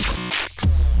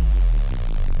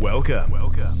Welcome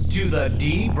to the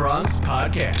D Bronx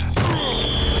Podcast,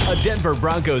 a Denver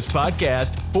Broncos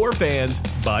podcast for fans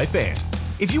by fans.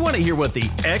 If you want to hear what the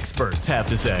experts have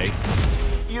to say,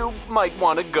 you might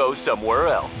want to go somewhere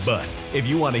else. But if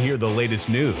you want to hear the latest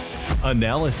news,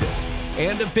 analysis,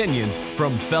 and opinions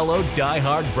from fellow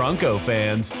diehard Bronco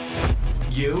fans,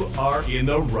 you are in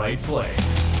the right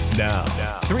place. Now,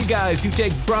 three guys who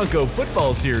take Bronco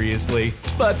football seriously,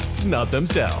 but not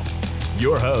themselves.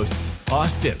 Your hosts,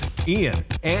 Austin, Ian,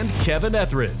 and Kevin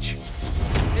Etheridge.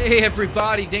 Hey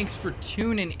everybody, thanks for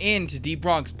tuning in to D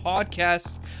Bronx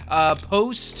Podcast,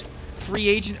 post free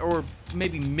agent or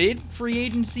maybe mid free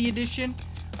agency edition.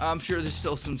 I'm sure there's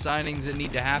still some signings that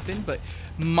need to happen, but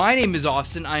my name is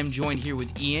Austin. I am joined here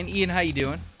with Ian. Ian, how you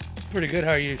doing? Pretty good.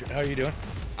 How are you doing?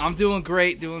 I'm doing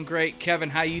great. Kevin,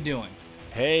 how you doing?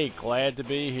 Hey, glad to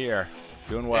be here.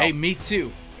 Doing well. Hey, me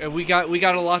too. We got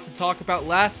a lot to talk about.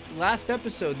 Last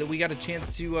episode that we got a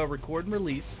chance to record and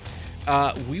release,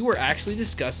 we were actually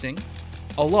discussing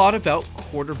a lot about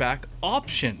quarterback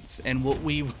options and what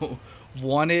we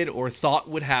wanted or thought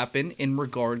would happen in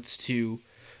regards to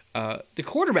the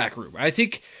quarterback room. I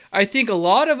think a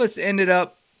lot of us ended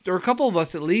up, or a couple of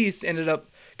us at least, ended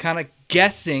up kind of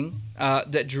guessing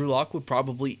that Drew Lock would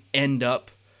probably end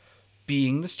up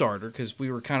being the starter, because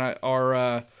we were kind of,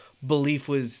 our belief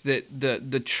was that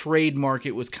the trade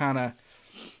market was kind of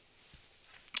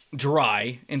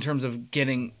dry in terms of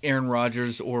getting Aaron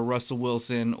Rodgers or Russell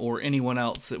Wilson or anyone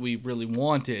else that we really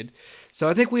wanted. So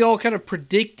I think we all kind of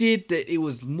predicted that it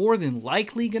was more than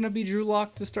likely going to be Drew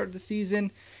Lock to start the season.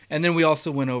 And then we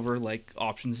also went over like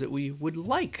options that we would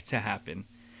like to happen.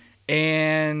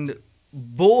 And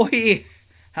boy,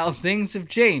 how things have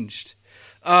changed.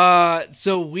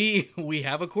 So we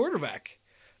have a quarterback.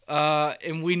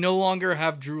 And we no longer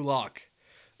have Drew Lock.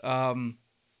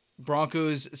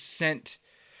 Broncos sent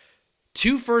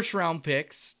 2 first-round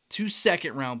picks, 2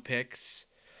 second-round picks,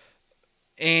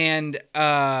 and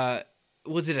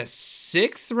was it a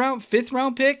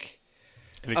 5th-round pick?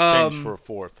 In exchange for a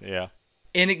 4th, yeah.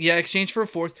 Exchange for a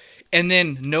 4th. And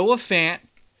then Noah Fant,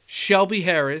 Shelby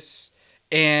Harris,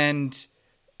 and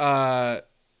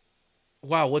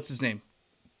what's his name?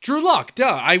 Drew Lock,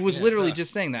 duh. I was literally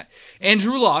just saying that. And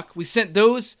Drew Lock, we sent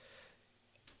those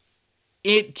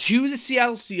to the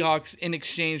Seattle Seahawks in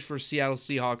exchange for Seattle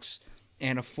Seahawks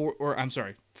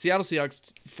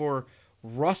for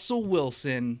Russell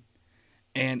Wilson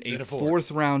and a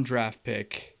 4th round draft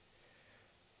pick.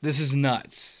 This is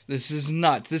nuts.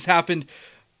 This happened.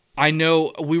 I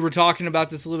know we were talking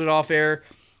about this a little bit off air.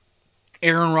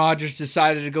 Aaron Rodgers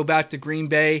decided to go back to Green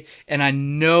Bay, and I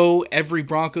know every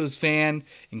Broncos fan,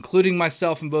 including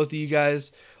myself and both of you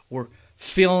guys, were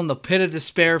feeling the pit of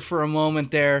despair for a moment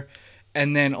there.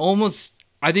 And then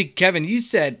I think, Kevin, you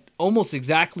said almost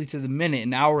exactly to the minute,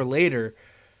 an hour later,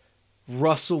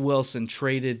 Russell Wilson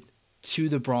traded to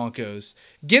the Broncos.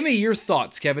 Give me your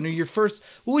thoughts, Kevin. What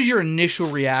was your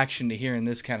initial reaction to hearing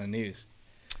this kind of news?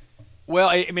 Well,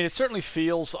 I mean, it certainly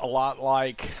feels a lot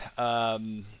like...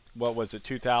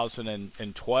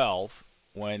 2012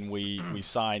 when we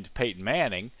signed Peyton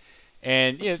Manning,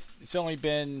 and it's only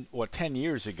been 10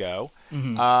 years ago.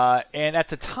 Mm-hmm. And at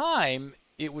the time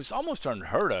it was almost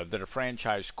unheard of that a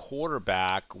franchise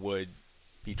quarterback would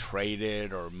be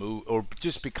traded or move or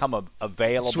just become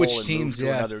available switch and teams, move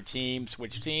to another team,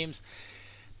 switch teams.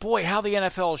 Boy, how the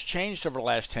NFL has changed over the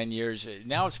last 10 years.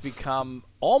 Now it's become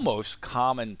almost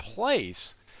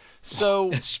commonplace.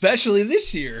 So especially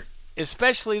this year.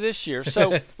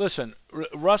 So, listen,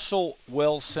 Russell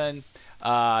Wilson,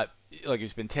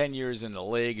 he's been 10 years in the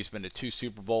league. He's been to 2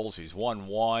 Super Bowls. He's won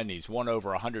 1. He's won over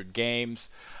 100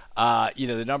 games.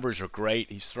 The numbers are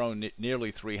great. He's thrown nearly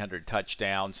 300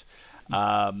 touchdowns.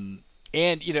 And,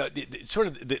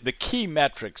 the key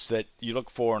metrics that you look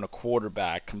for in a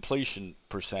quarterback, completion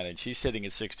percentage, he's sitting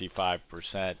at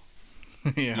 65%.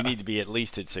 Yeah. You need to be at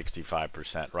least at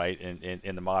 65%, right,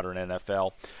 in the modern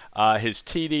NFL. His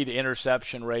TD to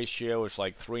interception ratio is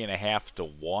like 3.5 to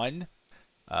 1.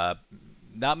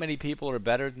 Not many people are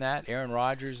better than that. Aaron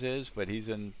Rodgers is, but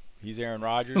he's Aaron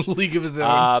Rodgers. League of his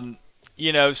own.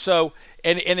 So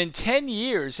and in 10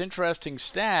 years, interesting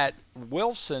stat,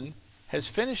 Wilson has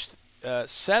finished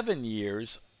 7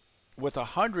 years with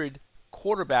 100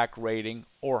 quarterback rating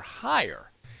or higher.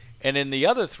 And in the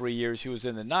other 3 years, he was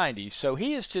in the 90s. So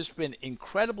he has just been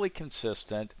incredibly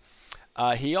consistent.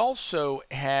 He also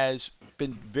has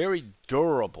been very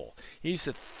durable. He's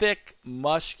a thick,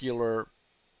 muscular,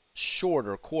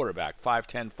 shorter quarterback,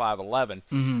 5'10", 5'11".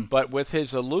 Mm-hmm. But with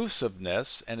his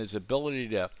elusiveness and his ability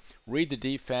to read the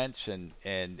defense and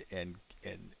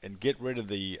get rid of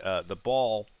the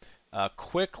ball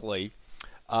quickly,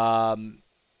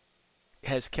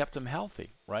 has kept him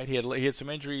healthy, right? He had some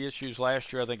injury issues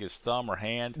last year. I think his thumb or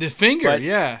hand. The finger,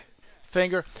 yeah.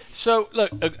 Finger. So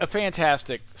look, a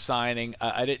fantastic signing.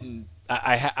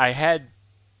 I had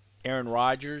Aaron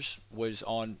Rodgers was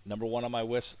on number one on my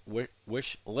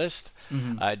wish list.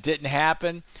 Didn't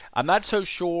happen. I'm not so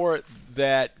sure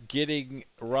that getting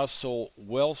Russell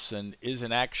Wilson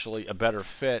isn't actually a better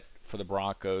fit for the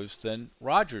Broncos than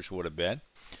Rodgers would have been.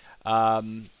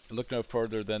 Look no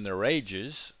further than their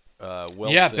ages.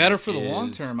 Wilson better for the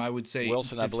long term, I would say.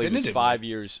 Wilson, I believe, is 5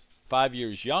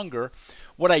 years younger.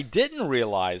 What I didn't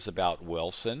realize about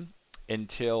Wilson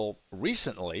until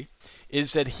recently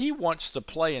is that he wants to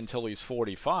play until he's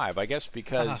 45. I guess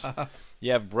because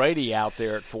you have Brady out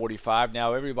there at 45.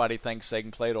 Now everybody thinks they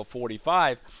can play till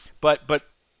 45. But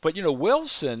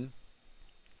Wilson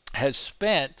has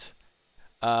spent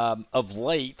of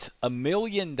late $1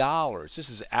 million. This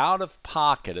is out of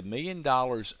pocket, $1 million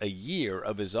a year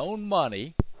of his own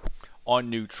money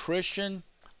on nutrition,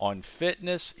 on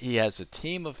fitness. He has a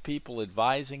team of people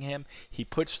advising him. He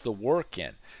puts the work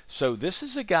in. So this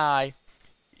is a guy,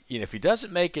 if he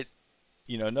doesn't make it,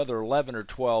 another 11 or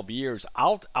 12 years,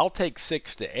 I'll take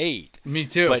 6 to 8. Me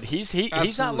too. But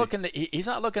he's not looking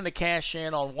to cash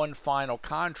in on one final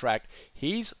contract.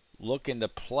 He's looking to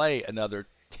play another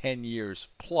 10 years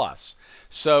plus.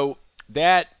 So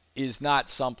that is not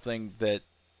something that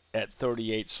at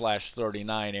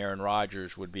 38/39 Aaron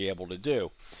Rodgers would be able to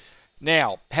do.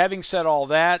 Now, having said all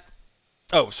that,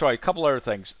 a couple other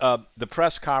things. The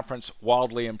press conference,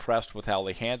 wildly impressed with how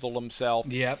they handled himself.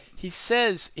 Yep. He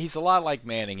says he's a lot like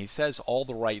Manning. He says all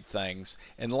the right things.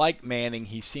 And like Manning,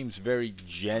 he seems very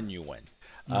genuine.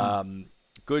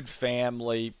 Good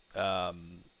family,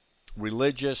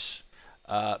 religious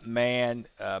man,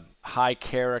 high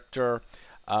character,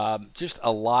 just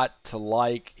a lot to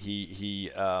like. He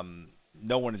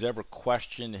no one has ever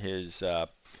questioned his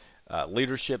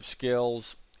leadership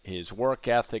skills, his work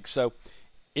ethic. So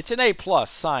it's an A+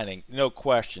 signing, no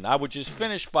question. I would just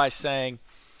finish by saying,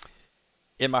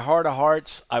 in my heart of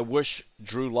hearts, I wish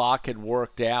Drew Lock had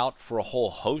worked out for a whole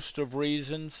host of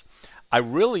reasons. I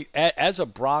really, as a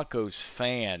Broncos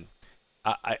fan,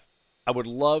 I would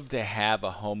love to have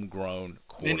a homegrown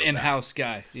quarterback. An in-house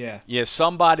guy, yeah. Yeah,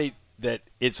 somebody that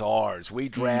it's ours. We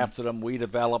drafted him, we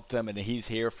developed him, and he's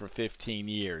here for 15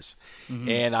 years.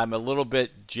 And I'm a little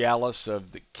bit jealous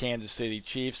of the Kansas City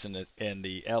Chiefs and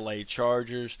the LA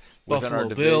Chargers within our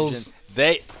division.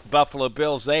 Buffalo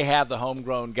Bills, they have the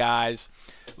homegrown guys.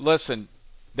 Listen,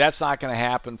 that's not going to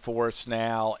happen for us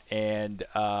now, and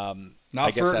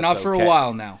not for a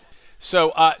while now.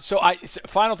 So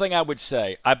final thing I would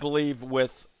say, I believe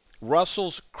with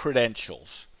Russell's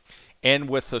credentials and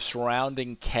with the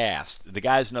surrounding cast, the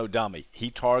guy's no dummy. He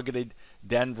targeted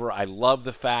Denver. I love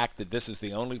the fact that this is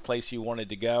the only place he wanted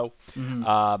to go.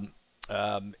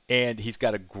 And he's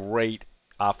got a great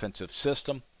offensive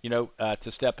system, to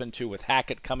step into with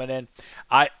Hackett coming in.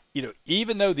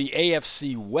 Even though the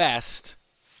AFC West,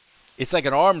 it's like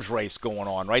an arms race going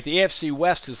on, right? The AFC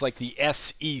West is like the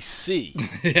SEC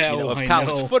of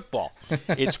college football.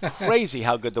 It's crazy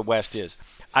how good the West is.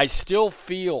 I still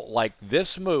feel like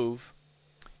this move,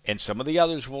 and some of the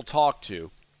others we'll talk to,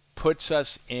 puts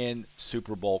us in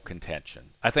Super Bowl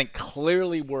contention. I think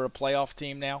clearly we're a playoff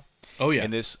team now. Oh, yeah.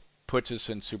 And this puts us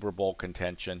in Super Bowl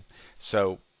contention.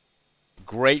 So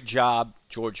great job,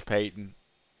 George Paton.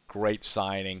 Great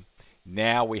signing.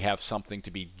 Now we have something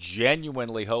to be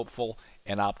genuinely hopeful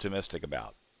and optimistic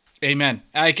about. Amen.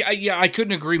 I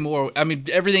couldn't agree more. I mean,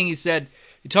 everything he said,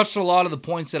 he touched on a lot of the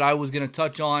points that I was going to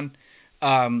touch on.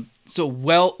 So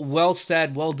well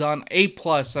said, well done. A+.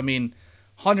 I mean,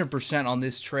 100% on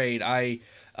this trade.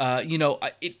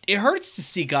 It hurts to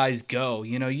see guys go.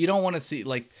 You don't want to see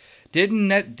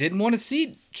didn't want to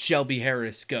see Shelby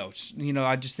Harris go.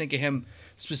 I just think of him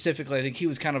specifically. I think he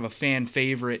was kind of a fan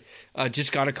favorite.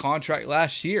 Just got a contract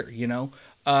last year.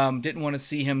 Didn't want to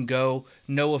see him go.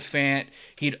 Noah Fant,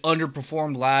 he'd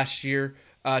underperformed last year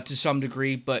to some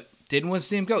degree, but didn't want to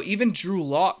see him go. Even Drew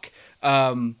Lock,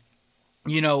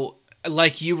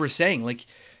 like you were saying,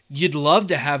 you'd love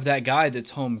to have that guy that's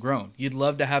homegrown. You'd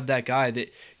love to have that guy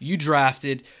that you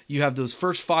drafted. You have those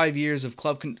first 5 years of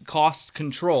club cost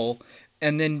control,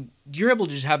 and then you're able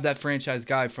to just have that franchise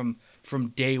guy from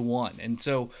day one. And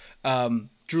so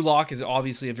Drew Lock is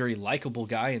obviously a very likable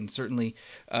guy and certainly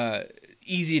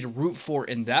easy to root for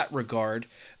in that regard.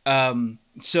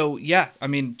 So, yeah, I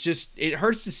mean, just it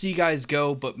hurts to see guys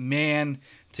go, but, man,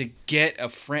 to get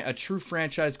a true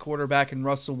franchise quarterback in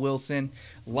Russell Wilson,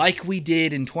 like we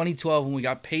did in 2012 when we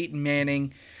got Peyton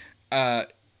Manning,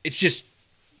 it's just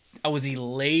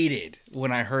elated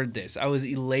when I heard this. I was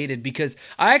elated because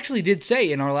I actually did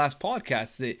say in our last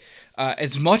podcast that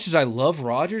as much as I love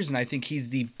Rodgers and I think he's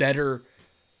the better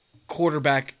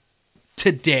quarterback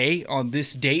today on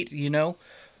this date,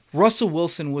 Russell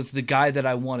Wilson was the guy that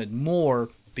I wanted more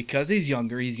because he's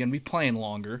younger. He's going to be playing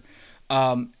longer.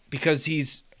 Because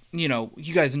he's,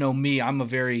 you guys know me, I'm a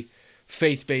very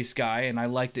faith-based guy, and I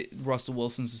like that Russell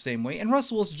Wilson's the same way. And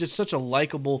Russell Wilson's just such a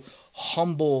likable,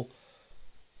 humble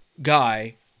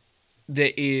guy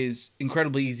that is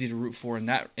incredibly easy to root for in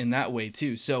that way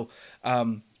too. So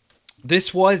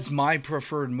this was my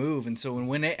preferred move, and so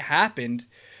when it happened,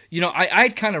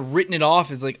 I'd kind of written it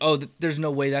off as like, oh, there's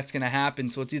no way that's going to happen.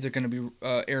 So it's either going to be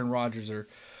Aaron Rodgers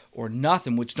or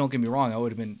nothing. Which, don't get me wrong, I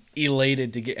would have been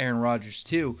elated to get Aaron Rodgers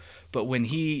too. But when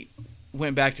he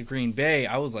went back to Green Bay,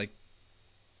 I was like,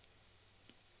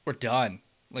 we're done.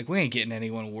 Like, we ain't getting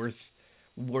anyone worth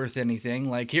anything.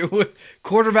 Like, here,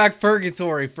 quarterback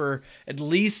purgatory for at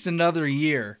least another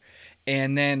year.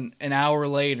 And then an hour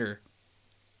later,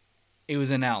 it was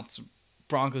announced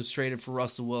Broncos traded for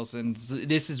Russell Wilson.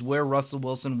 This is where Russell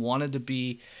Wilson wanted to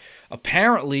be.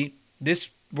 Apparently,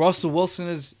 this Russell Wilson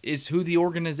is who the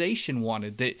organization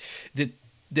wanted.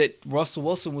 That Russell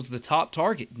Wilson was the top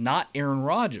target, not Aaron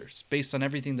Rodgers, based on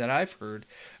everything that I've heard.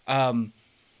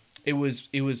 It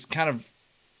was kind of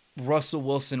Russell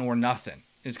Wilson or nothing.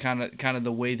 Is kind of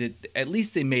the way that at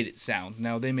least they made it sound.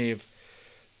 Now they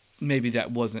maybe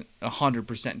that wasn't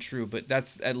 100% true, but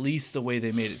that's at least the way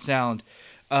they made it sound.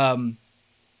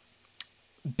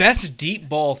 Best deep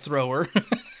ball thrower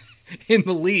in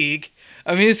the league.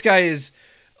 I mean, this guy is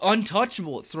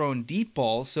untouchable at throwing deep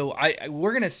balls. So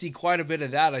we're gonna see quite a bit of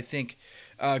that. I think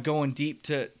going deep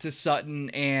to Sutton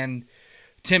and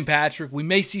Tim Patrick. We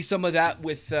may see some of that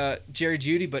with Jerry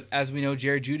Jeudy, but as we know,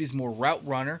 Jerry Judy's more route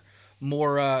runner,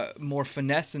 more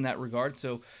finesse in that regard.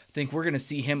 So I think we're gonna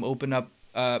see him open up.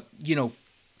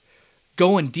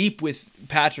 Going deep with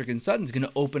Patrick and Sutton's gonna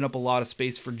open up a lot of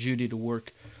space for Jeudy to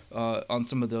work on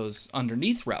some of those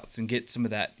underneath routes and get some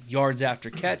of that yards after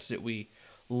catch that we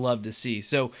love to see.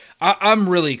 So I'm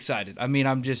really excited. I mean,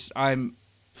 I'm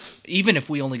even if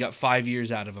we only got 5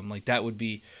 years out of him, like that would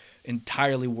be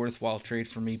entirely worthwhile trade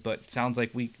for me. But it sounds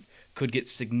like we could get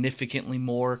significantly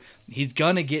more. He's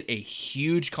gonna get a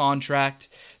huge contract.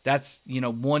 That's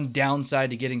one downside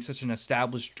to getting such an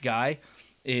established guy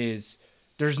is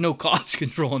there's no cost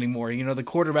control anymore. The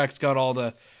quarterback's got all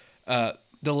the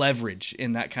leverage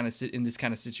in that in this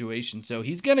kind of situation. So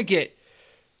he's gonna get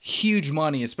huge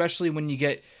money, especially when you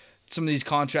get some of these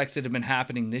contracts that have been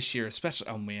happening this year. Especially,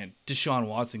 oh man, Deshaun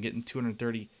Watson getting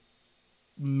 $230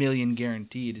 million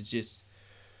guaranteed is just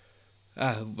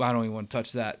I don't even want to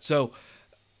touch that. So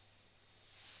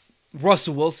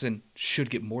Russell Wilson should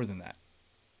get more than that.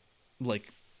 Like,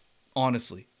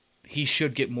 honestly, he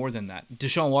should get more than that.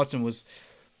 Deshaun Watson was,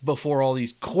 before all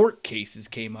these court cases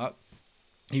came up,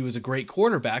 he was a great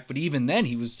quarterback, but even then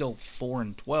he was still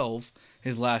 4-12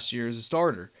 his last year as a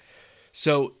starter.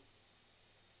 So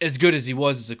as good as he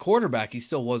was as a quarterback, he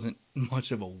still wasn't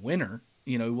much of a winner.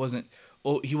 He wasn't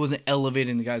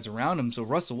elevating the guys around him. So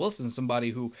Russell Wilson is somebody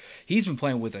who he's been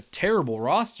playing with a terrible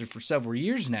roster for several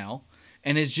years now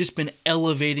and has just been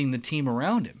elevating the team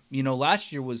around him.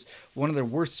 Last year was one of their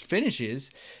worst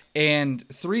finishes, and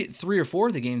three or four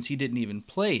of the games he didn't even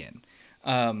play in.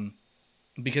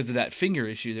 Because of that finger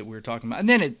issue that we were talking about. And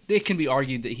then it can be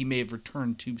argued that he may have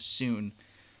returned too soon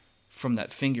from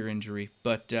that finger injury.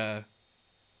 But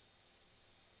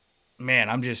man,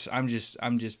 I'm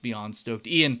just beyond stoked.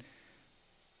 Ian,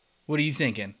 what are you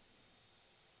thinking?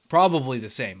 Probably the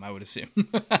same, I would assume.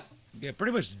 Yeah,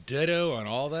 pretty much ditto on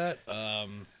all that.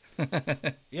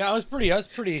 Yeah, I was pretty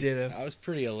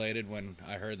elated when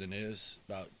I heard the news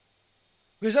about,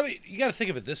 because I mean, you got to think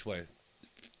of it this way.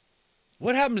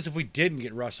 What happens if we didn't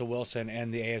get Russell Wilson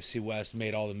and the AFC West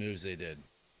made all the moves they did?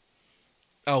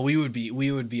 Oh, we would be a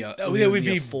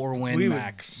 4-win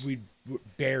max. We'd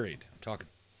buried. I'm talking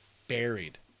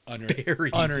buried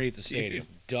underneath the stadium.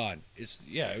 Done. It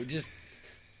would just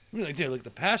really did. Like, the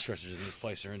pass rushers in this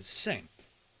place are insane.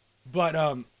 But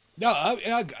no,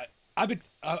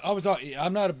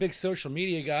 I'm not a big social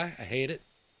media guy. I hate it.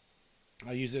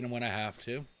 I use it when I have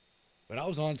to. But I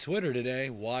was on Twitter today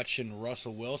watching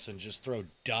Russell Wilson just throw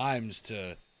dimes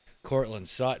to Courtland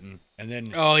Sutton, and then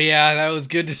oh yeah, that was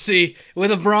good to see with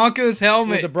a Broncos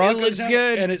helmet. With the Broncos helmet,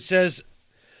 good, and it says,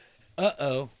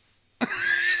 "Uh-oh."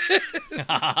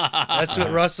 That's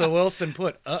what Russell Wilson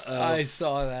put. Uh-oh. I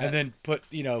saw that, and then put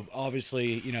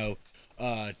obviously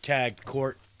tagged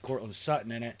Courtland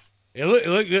Sutton in it. It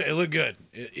looked good. It looked good.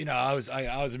 I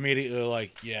was immediately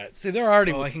like, yeah. See, they're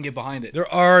already. Oh, I can get behind it.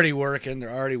 They're already working.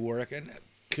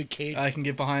 I can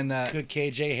get behind that. Could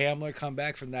KJ Hamler come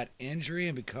back from that injury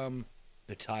and become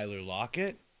the Tyler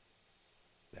Lockett?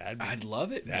 I'd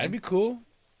love it. That'd be cool.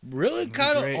 Really,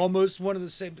 kind of almost one of the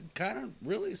same, kind of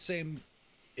really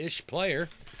same-ish player.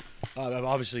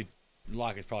 Obviously,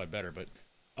 Lockett's probably better, but.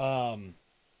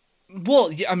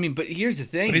 Well, yeah, I mean, but here's the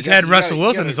thing. But he's had Russell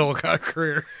Wilson his whole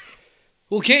career.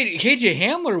 Well, KJ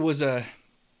Hamler was a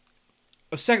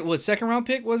second round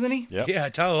pick, wasn't he? Yep. Yeah,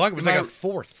 Tyler Lockett was like a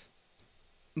fourth.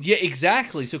 Yeah,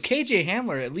 exactly. So KJ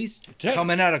Hamler, at least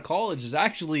coming out of college, is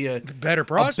actually a better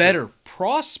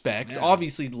prospect. Yeah.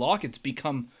 Obviously, Lockett's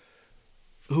become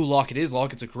who Lockett is.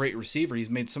 Lockett's a great receiver. He's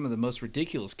made some of the most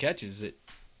ridiculous catches that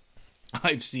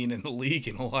I've seen in the league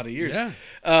in a lot of years. Yeah.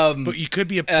 But you could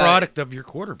be a product of your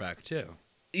quarterback too.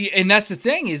 And that's the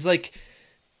thing is like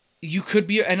you could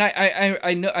be, and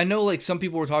I know like some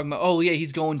people were talking about, oh yeah,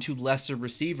 he's going to lesser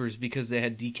receivers because they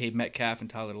had DK Metcalf and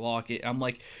Tyler Lockett. I'm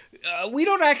like, we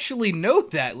don't actually know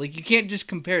that. Like you can't just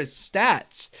compare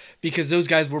stats because those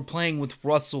guys were playing with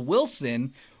Russell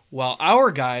Wilson while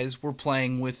our guys were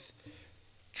playing with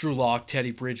Drew Lock, Teddy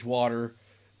Bridgewater,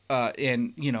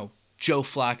 and Joe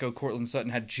Flacco. Cortland Sutton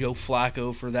had Joe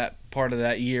Flacco for that part of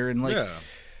that year, and like. Yeah.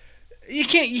 You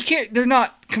can't. They're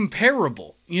not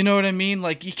comparable. You know what I mean?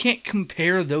 Like you can't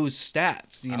compare those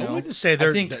stats. I wouldn't say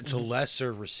it's a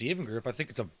lesser receiving group. I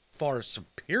think it's a far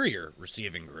superior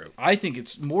receiving group. I think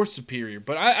it's more superior.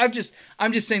 But I'm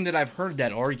just saying that I've heard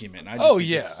that argument.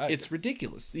 It's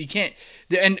ridiculous. You can't.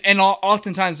 And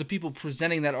oftentimes the people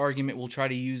presenting that argument will try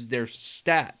to use their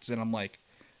stats, and I'm like,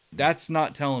 that's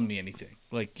not telling me anything.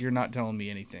 Like you're not telling me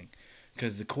anything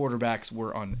because the quarterbacks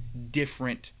were on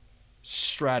different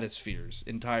stratospheres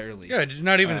entirely. Yeah,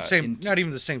 not even the same. Not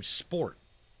even the same sport.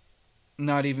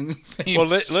 Not even the same. Well,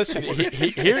 listen.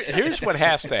 Here's what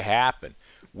has to happen.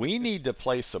 We need to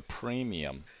place a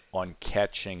premium on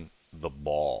catching the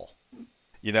ball.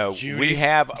 We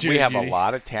have a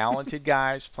lot of talented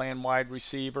guys playing wide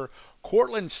receiver.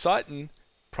 Cortland Sutton,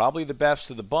 probably the best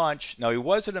of the bunch. Now he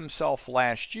wasn't himself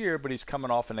last year, but he's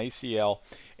coming off an ACL,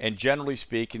 and generally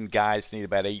speaking, guys need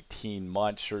about 18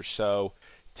 months or so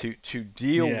to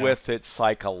deal with it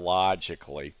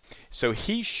psychologically. So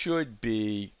he should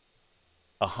be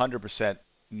 100%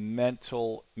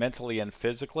 mentally and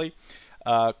physically.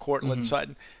 Cortland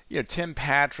Sutton. Tim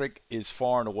Patrick is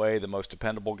far and away the most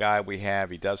dependable guy we have.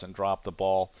 He doesn't drop the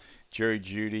ball. Jerry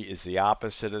Jeudy is the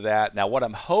opposite of that. Now, what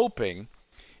I'm hoping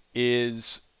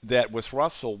is that with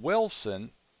Russell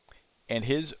Wilson and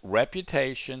his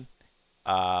reputation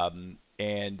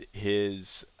and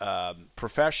his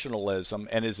professionalism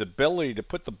and his ability to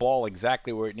put the ball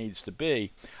exactly where it needs to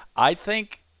be, I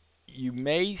think you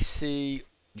may see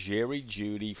Jerry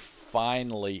Jeudy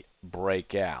finally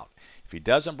break out. If he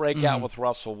doesn't break out with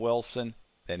Russell Wilson,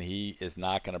 then he is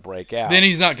not going to break out. Then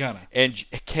he's not going to. And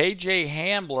KJ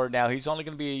Hamler, now he's only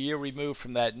going to be a year removed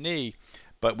from that knee,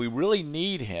 but we really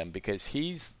need him because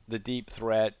he's the deep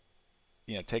threat.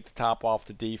 Take the top off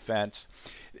the defense.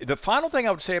 The final thing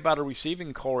I would say about a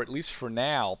receiving core, at least for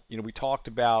now, we talked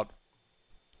about,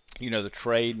 the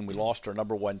trade and we lost our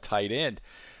number one tight end,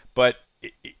 but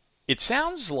it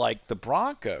sounds like the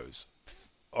Broncos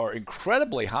are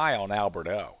incredibly high on Albert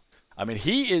O. I mean,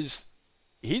 he's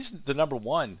the number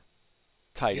one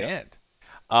tight end.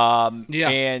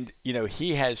 And,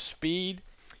 he has speed.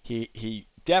 He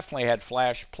definitely had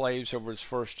flash plays over his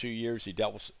first 2 years. He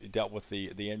dealt with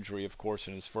the injury, of course,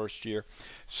 in his first year.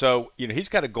 So, he's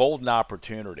got a golden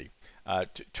opportunity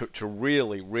to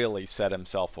really, really set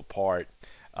himself apart,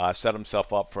 set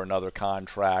himself up for another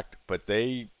contract. But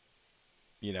they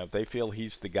feel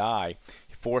he's the guy.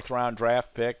 4th-round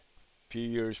draft pick a few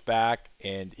years back,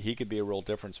 and he could be a real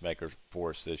difference maker for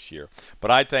us this year.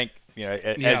 But I think,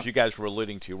 as you guys were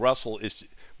alluding to,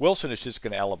 Wilson is just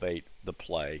going to elevate the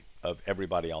play of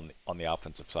everybody on the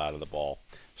offensive side of the ball,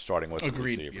 starting with the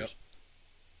receivers. Yep.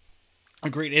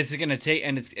 Agreed. It's going to take,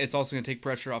 and it's also going to take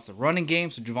pressure off the running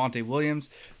game. So Javonte Williams,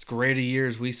 as great a year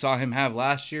as we saw him have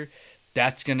last year,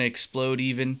 that's going to explode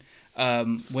even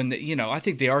when I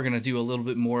think they are going to do a little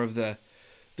bit more of the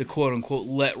quote unquote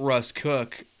let Russ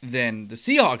cook than the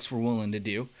Seahawks were willing to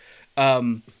do.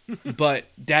 But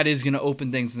that is going to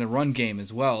open things in the run game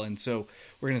as well. And so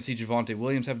we're going to see Javonte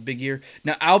Williams have a big year.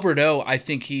 Now, Albert O, I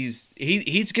think he's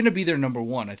going to be their number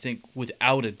one. I think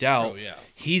without a doubt,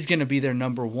 he's going to be their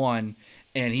number one.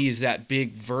 And he's that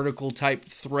big vertical type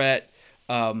threat.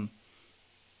 And,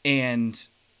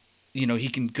 he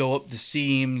can go up the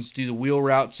seams, do the wheel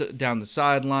routes down the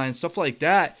sideline, stuff like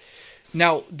that.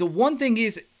 Now, the one thing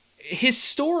is,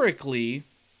 historically,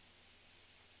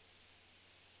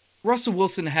 Russell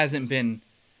Wilson hasn't been.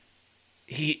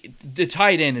 The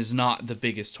tight end is not the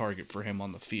biggest target for him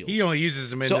on the field. He only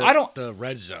uses him in the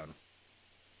red zone.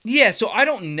 Yeah, so I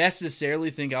don't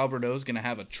necessarily think Albert O is going to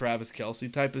have a Travis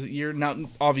Kelce type of year. Now,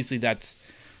 obviously, that's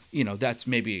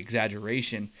maybe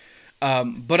exaggeration.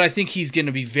 But I think he's going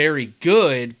to be very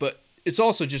good. But it's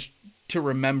also just to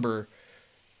remember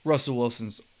Russell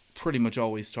Wilson's pretty much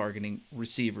always targeting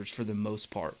receivers for the most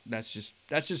part. That's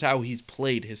just how he's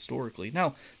played historically.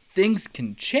 Now, things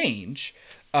can change.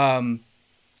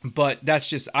 But that's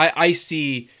just I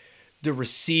see the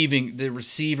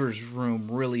receivers room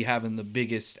really having the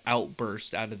biggest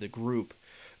outburst out of the group,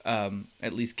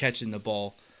 at least catching the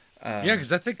ball. Yeah,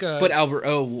 because I think. But Albert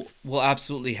O will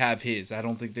absolutely have his. I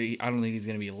don't think he's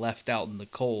going to be left out in the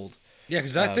cold. Yeah,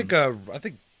 because I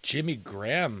think Jimmy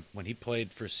Graham, when he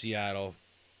played for Seattle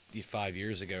 5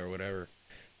 years ago or whatever,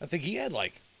 I think he had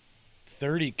like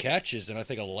 30 catches, and I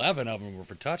think 11 of them were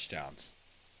for touchdowns.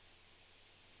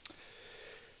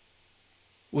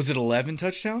 Was it 11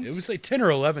 touchdowns? It was like 10 or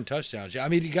 11 touchdowns. Yeah, I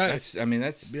mean,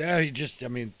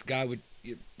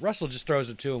 Russell just throws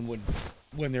it to him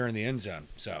when they're in the end zone.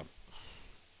 So.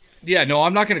 Yeah, no,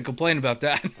 I'm not going to complain about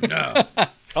that. No.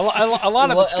 A lot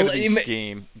of it's going to be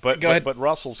scheme, but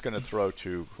Russell's going to throw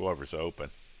to whoever's open.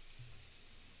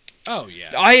 Oh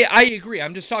yeah, I agree.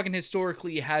 I'm just talking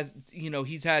historically.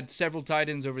 He's had several tight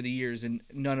ends over the years, and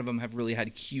none of them have really had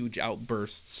huge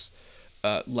outbursts,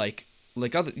 like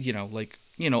other,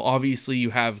 obviously you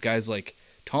have guys like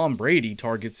Tom Brady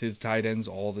targets his tight ends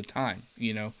all the time,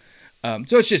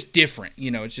 so it's just different,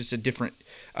 it's just a different,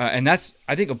 and that's,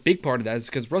 I think a big part of that is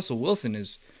because Russell Wilson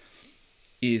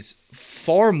is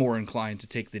far more inclined to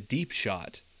take the deep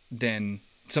shot than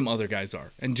some other guys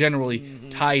are. And generally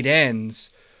tight ends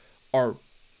are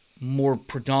more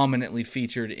predominantly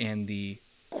featured in the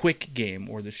quick game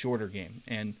or the shorter game.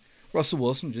 And Russell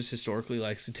Wilson just historically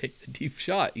likes to take the deep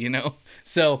shot,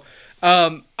 So,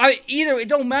 it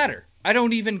don't matter. I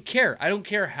don't even care. I don't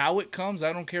care how it comes.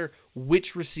 I don't care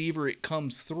which receiver it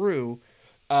comes through.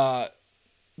 The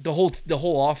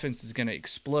whole offense is going to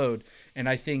explode. And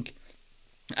I think,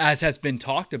 as has been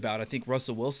talked about, I think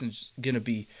Russell Wilson's going to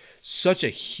be such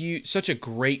a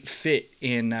great fit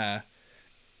in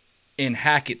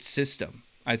Hackett's system.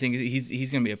 I think he's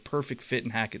going to be a perfect fit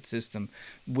in Hackett's system,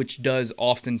 which does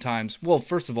oftentimes, well,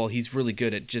 first of all, he's really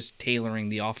good at just tailoring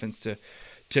the offense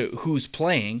to who's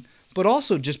playing, but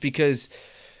also just because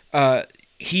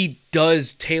he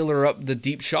does tailor up the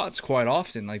deep shots quite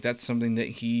often. Like, that's something that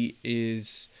he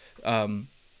is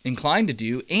inclined to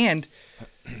do. And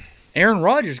Aaron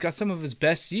Rodgers got some of his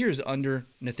best years under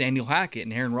Nathaniel Hackett,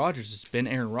 and Aaron Rodgers has been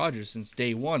Aaron Rodgers since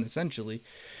day one, essentially.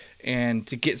 And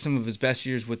to get some of his best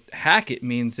years with Hackett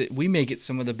means that we may get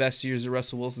some of the best years that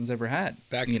Russell Wilson's ever had.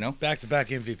 Back-to-back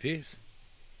MVPs.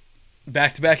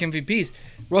 Back-to-back MVPs.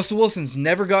 Russell Wilson's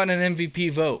never gotten an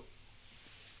MVP vote.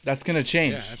 That's going to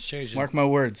change. Yeah, that's changing. Mark my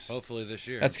words. Hopefully this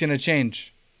year. That's going to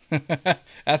change.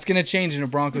 That's going to change in a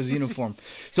Broncos uniform.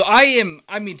 So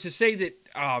to say that,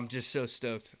 I'm just so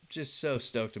stoked. Just so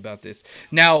stoked about this.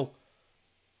 Now,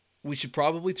 we should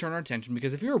probably turn our attention,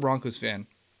 because if you're a Broncos fan,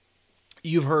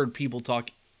 you've heard people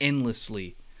talk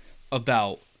endlessly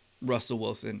about Russell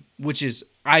Wilson, which is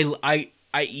I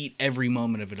eat every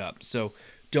moment of it up. So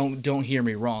don't hear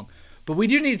me wrong. But we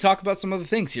do need to talk about some other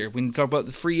things here. We need to talk about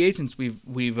the free agents we've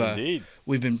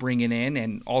been bringing in,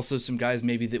 and also some guys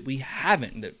maybe that we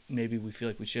haven't, that maybe we feel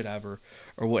like we should have, or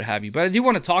what have you. But I do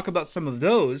want to talk about some of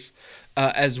those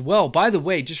as well. By the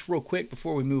way, just real quick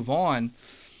before we move on,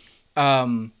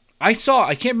 I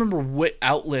can't remember what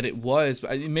outlet it was,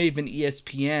 but it may have been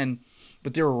ESPN,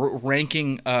 but they were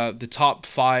ranking the top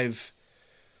 5.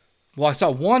 Well, I saw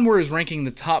one where it was ranking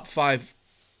the top 5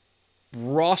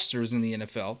 rosters in the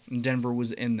NFL, and Denver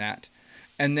was in that.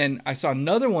 And then I saw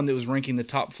another one that was ranking the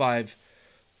top 5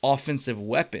 offensive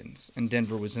weapons, and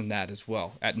Denver was in that as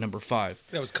well at number 5.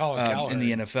 That was Colin Cowherd in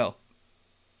the NFL.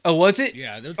 Oh, was it?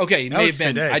 Yeah. Okay, it may have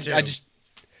been. Today, I just.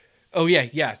 Oh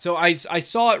yeah. So I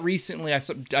saw it recently.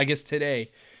 I guess today,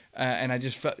 and I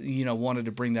just wanted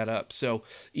to bring that up. So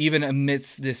even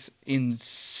amidst this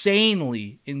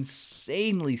insanely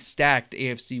stacked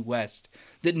AFC West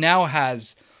that now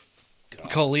has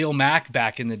Khalil Mack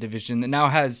back in the division, that now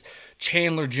has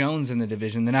Chandler Jones in the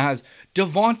division, that now has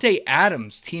Davante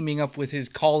Adams teaming up with his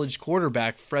college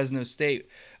quarterback, Fresno State,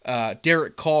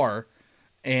 Derek Carr,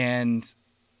 and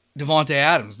Davante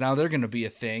Adams. Now they're going to be a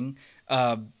thing.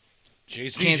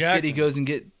 Kansas City goes and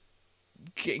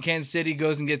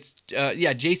gets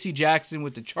J.C. Jackson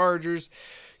with the Chargers.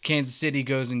 Kansas City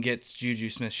goes and gets Juju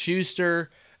Smith-Schuster.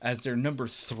 as their number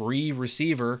 3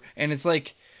 receiver, and it's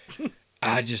like,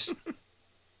 I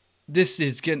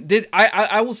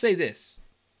will say this.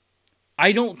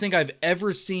 I don't think I've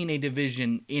ever seen a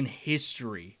division in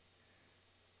history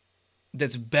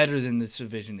that's better than this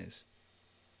division is.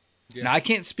 Yeah. Now, I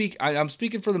can't speak. I'm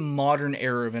speaking for the modern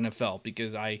era of NFL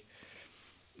because I'm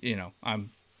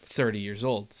 30 years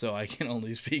old, so I can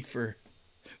only speak for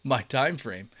my time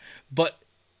frame. But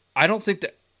I don't think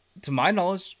that, to my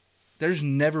knowledge, there's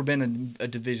never been a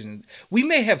division. We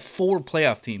may have 4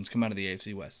 playoff teams come out of the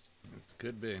AFC West. It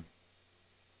could be.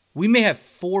 We may have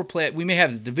we may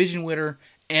have the division winner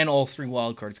and all 3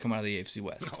 wild cards come out of the AFC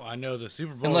West. Oh, I know the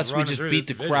Super Bowl. Unless we just beat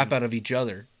the crap out of each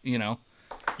other, You know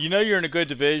you're in a good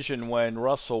division when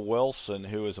Russell Wilson,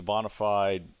 who is a bona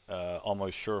fide,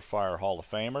 almost surefire Hall of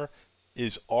Famer,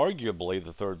 is arguably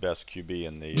the 3rd best QB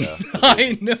in the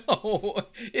I know.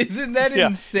 Isn't that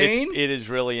insane? It is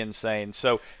really insane.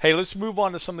 So, hey, let's move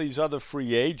on to some of these other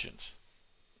free agents.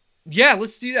 Yeah,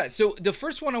 let's do that. So the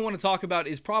first one I want to talk about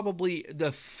is probably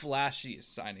the flashiest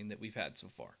signing that we've had so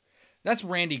far. That's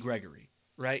Randy Gregory,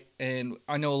 right? And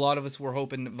I know a lot of us were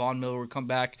hoping that Von Miller would come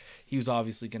back. He was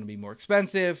obviously going to be more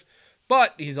expensive,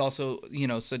 but he's also,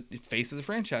 face of the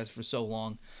franchise for so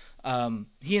long.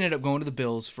 He ended up going to the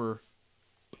Bills for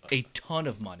a ton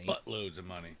of money. Buttloads of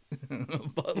money.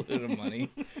 Buttload of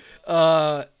money.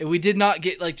 We did not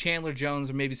get like Chandler Jones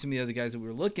or maybe some of the other guys that we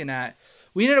were looking at.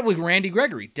 We ended up with Randy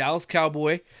Gregory, Dallas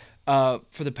Cowboy, for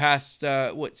the past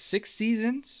 6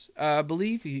 seasons, I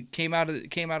believe. He came out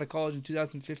of college in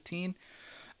 2015.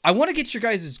 I want to get your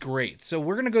guys' grades. So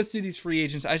we're going to go through these free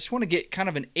agents. I just want to get kind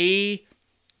of an A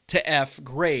to F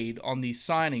grade on these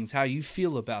signings, how you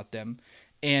feel about them.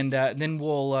 And then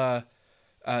we'll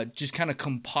just kind of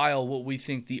compile what we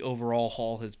think the overall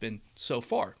haul has been so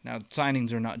far. Now,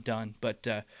 signings are not done, but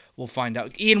we'll find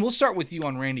out. Ian, we'll start with you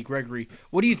on Randy Gregory.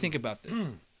 What do you think about this?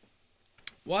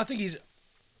 Well, I think he's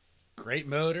great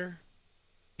motor.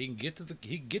 He can get to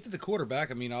the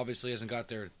quarterback. I mean, obviously he hasn't got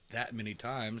there that many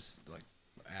times. Like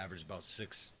average about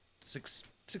six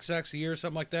sacks a year or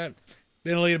something like that.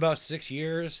 Been in the league about 6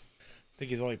 years. I think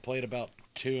he's only played about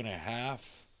 2.5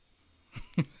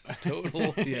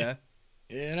 total. Yeah.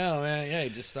 Man. Yeah, you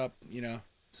just stop.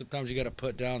 Sometimes you got to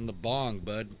put down the bong,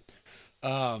 bud.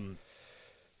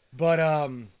 But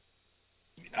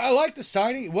I like the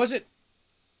signing. It wasn't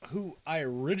who I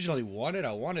originally wanted.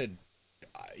 I wanted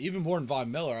even more than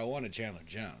Von Miller. I wanted Chandler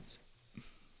Jones.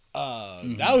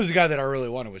 That was the guy that I really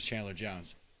wanted, was Chandler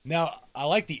Jones. Now I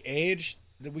like the age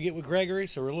that we get with Gregory,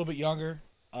 so we're a little bit younger.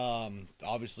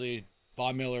 Obviously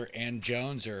Von Miller and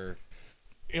Jones are.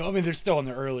 They're still in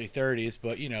their early 30s,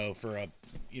 but for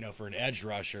an edge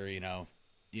rusher,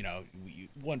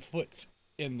 1 foot's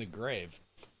in the grave.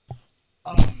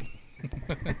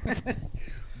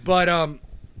 But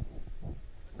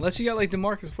unless you got like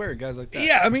DeMarcus Ware, guys like that.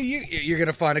 Yeah, I mean you're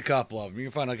gonna find a couple of them.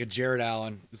 You're gonna find like a Jared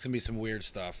Allen. It's gonna be some weird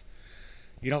stuff.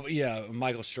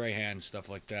 Michael Strahan, stuff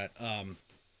like that.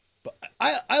 But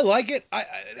I like it. I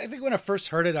think when I first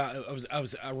heard it, I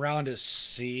was around a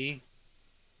C.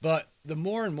 But the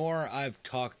more and more I've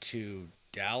talked to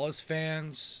Dallas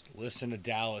fans, listen to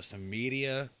Dallas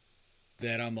media,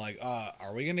 that I'm like,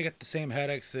 are we going to get the same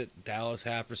headaches that Dallas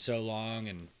had for so long?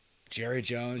 And Jerry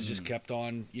Jones just kept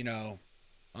on, all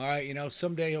right,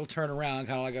 someday he'll turn around,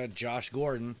 kind of like a Josh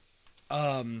Gordon.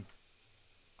 Unlike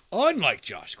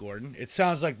Josh Gordon, it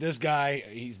sounds like this guy,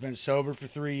 he's been sober for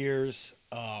 3 years.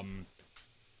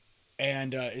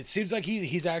 And it seems like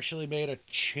he's actually made a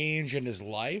change in his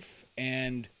life.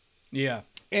 And yeah.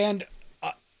 And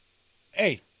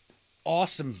hey,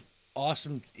 awesome.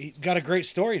 He got a great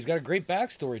story. He's got a great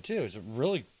backstory too. It's a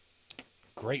really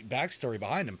great backstory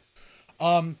behind him.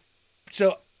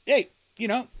 So hey,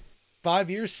 5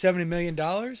 years, $70 million.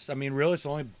 I mean, really, it's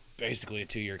only basically a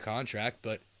 2-year contract,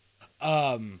 but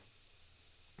I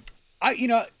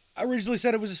originally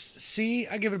said it was a C.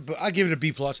 I give it a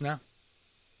B+ now.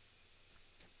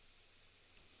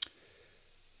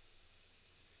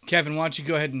 Kevin, why don't you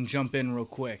go ahead and jump in real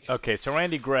quick? Okay, so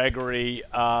Randy Gregory,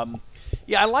 I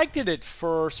liked it at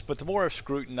first, but the more I've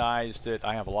scrutinized it,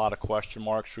 I have a lot of question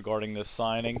marks regarding this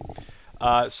signing.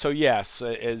 So yes,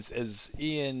 as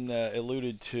Ian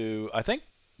alluded to, I think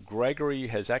Gregory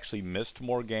has actually missed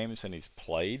more games than he's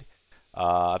played.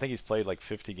 I think he's played like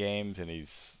 50 games, and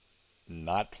he's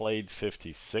not played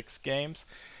 56 games.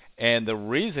 And the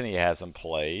reason he hasn't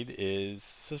played is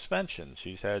suspensions.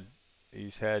 He's had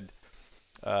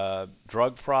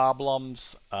drug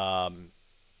problems.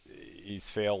 He's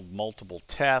failed multiple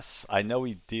tests. I know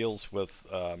he deals with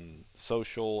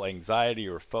social anxiety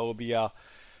or phobia.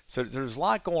 So there's a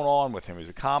lot going on with him. He's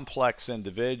a complex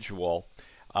individual.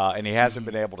 and he hasn't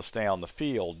been able to stay on the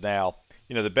field. Now,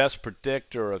 the best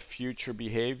predictor of future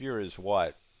behavior is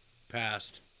what?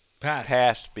 Past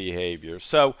behavior.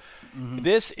 So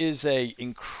this is a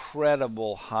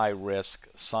incredible high-risk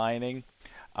signing.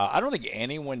 I don't think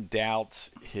anyone doubts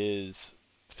his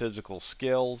physical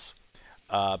skills,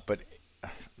 but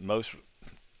most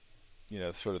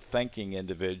sort of thinking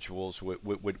individuals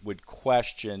would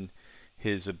question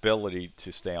his ability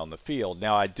to stay on the field.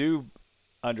 Now, I do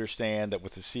understand that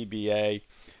with the CBA,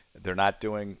 they're not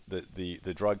doing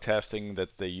the drug testing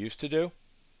that they used to do.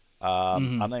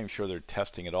 I'm not even sure they're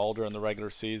testing at all during the regular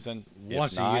season.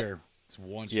 Once a year. It's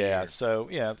once a year. Yeah, so,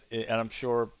 and I'm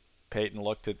sure Peyton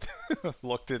looked at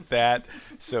that.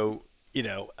 So,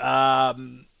 the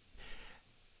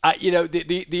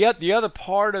other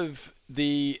part of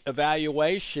the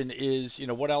evaluation is,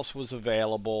 what else was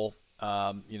available.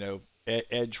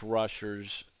 Edge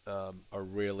rushers are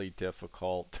really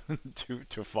difficult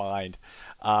to find.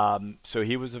 So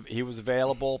he was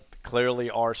available. Clearly,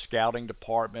 our scouting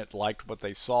department liked what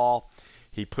they saw.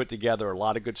 He put together a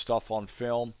lot of good stuff on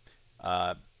film.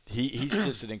 He's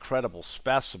just an incredible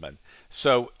specimen.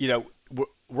 So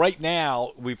right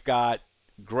now we've got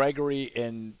Gregory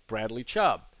and Bradley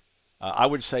Chubb. I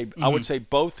would say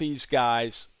both these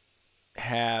guys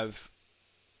have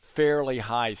fairly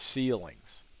high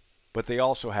ceilings, but they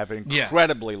also have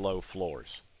incredibly low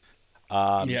floors.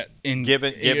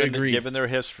 Given their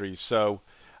histories. So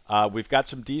we've got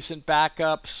some decent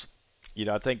backups.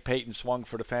 I think Peyton swung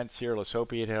for the fence here. Let's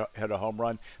hope he hit a home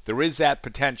run. There is that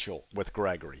potential with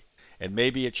Gregory, and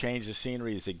maybe a change of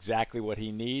scenery is exactly what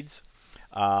he needs.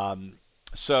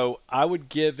 So I would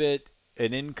give it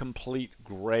an incomplete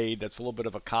grade. That's a little bit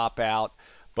of a cop-out,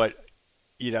 but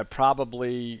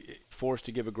probably forced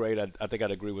to give a grade. I think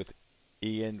I'd agree with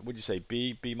Ian. Would you say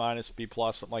B minus, B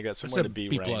plus, something like that? Somewhere in the B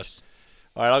range. Plus.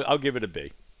 All right, I'll give it a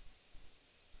B.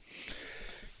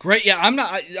 Great. Yeah, I'm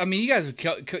not. I mean, you guys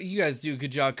do a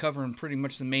good job covering pretty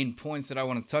much the main points that I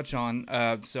want to touch on.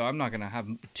 So I'm not going to have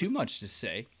too much to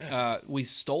say. We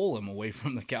stole him away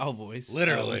from the Cowboys,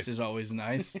 literally, which is always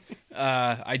nice.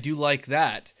 I do like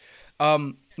that.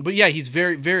 But yeah, he's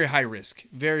very, very high risk,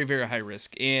 very, very high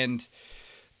risk, and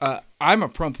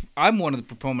I'm one of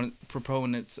the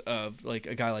proponents of like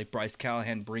a guy like Bryce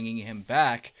Callahan bringing him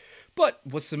back. But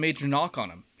what's the major knock on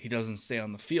him? He doesn't stay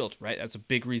on the field, right? That's a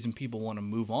big reason people want to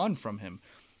move on from him.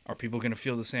 Are people going to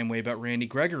feel the same way about Randy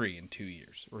Gregory in 2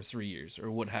 years or 3 years or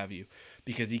what have you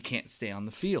because he can't stay on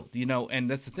the field? And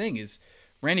that's the thing is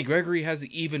Randy Gregory has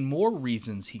even more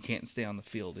reasons he can't stay on the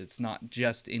field. It's not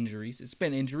just injuries. It's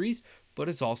been injuries, but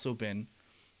it's also been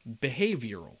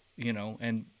behavioral,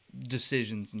 and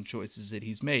decisions and choices that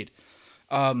he's made.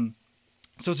 So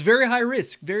it's very high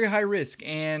risk.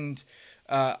 And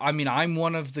I'm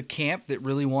one of the camp that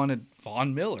really wanted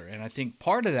Von Miller, and I think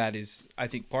part of that's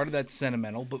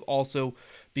sentimental, but also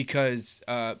because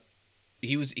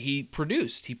he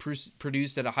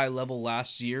produced at a high level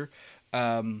last year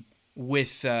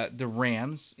with the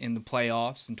Rams in the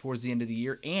playoffs and towards the end of the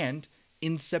year, and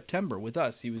in September with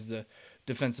us. He was the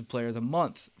defensive player of the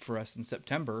month for us in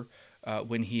September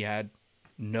when he had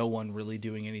no one really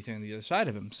doing anything on the other side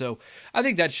of him. So I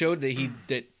think that showed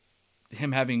that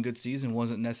him having a good season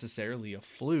wasn't necessarily a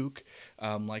fluke,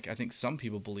 like I think some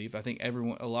people believe. I think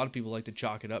a lot of people like to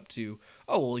chalk it up to,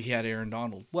 he had Aaron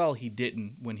Donald. Well, he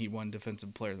didn't when he won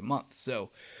Defensive Player of the Month. So,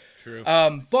 true.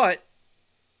 But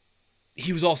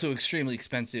he was also extremely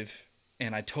expensive,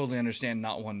 and I totally understand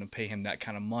not wanting to pay him that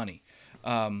kind of money.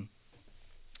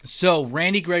 So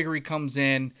Randy Gregory comes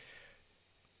in.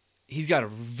 He's got a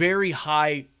very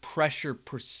high pressure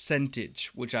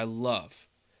percentage, which I love.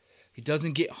 He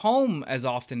doesn't get home as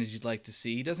often as you'd like to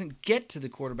see. He doesn't get to the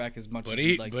quarterback as much as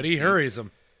you'd like to see. But he hurries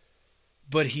him.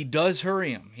 But he does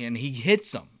hurry him, and he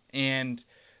hits him. And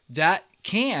that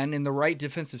can, in the right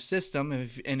defensive system,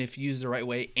 if used the right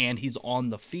way, and he's on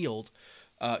the field,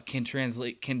 can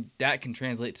translate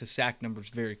to sack numbers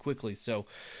very quickly. So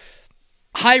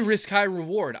high risk, high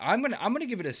reward. I'm gonna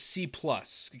give it a C+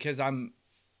 because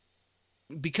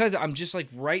I'm just like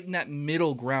right in that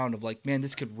middle ground of like, man,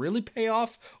 this could really pay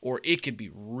off, or it could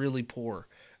be really poor,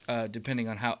 depending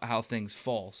on how things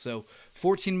fall. So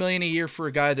 $14 million a year for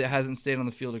a guy that hasn't stayed on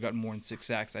the field or gotten more than 6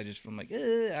 sacks, I just feel like,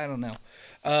 I don't know.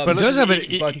 But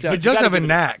it does have a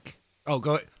knack. Oh,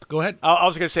 go ahead. I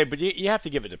was going to say, but you have to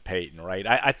give it to Peyton, right?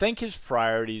 I think his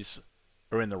priorities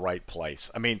are in the right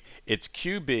place. I mean, it's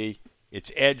QB,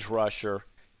 it's edge rusher,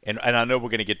 and I know we're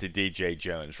going to get to DJ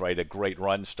Jones, right? A great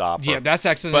run stopper. Yeah, that's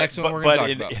actually the next one we're going to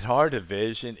talk about. But in our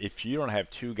division, if you don't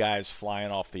have 2 guys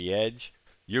flying off the edge,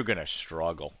 you're going to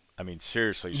struggle. I mean,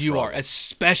 seriously struggle. You are,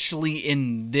 especially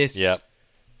in this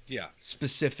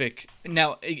specific.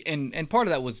 Now, and part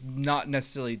of that was not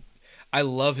necessarily. I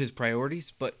love his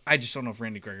priorities, but I just don't know if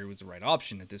Randy Gregory was the right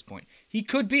option at this point. He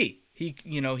could be. He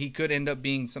could end up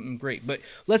being something great. But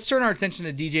let's turn our attention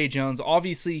to DJ Jones.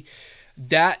 Obviously,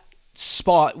 that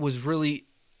spot was really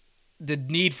the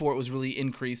need for it was really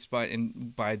increased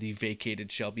by the vacated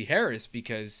Shelby Harris,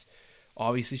 because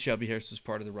obviously Shelby Harris was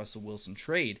part of the Russell Wilson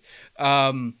trade.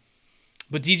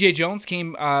 But DJ Jones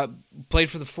played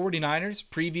for the 49ers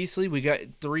previously. We got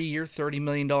 3-year, $30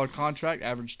 million contract,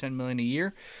 average $10 million a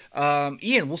year.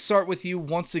 Ian, we'll start with you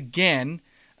once again.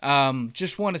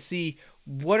 Just want to see,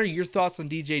 what are your thoughts on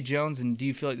DJ Jones, and do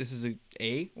you feel like this is an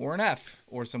A or an F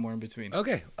or somewhere in between?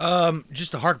 Okay.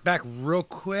 Just to hark back real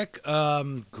quick,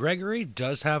 Gregory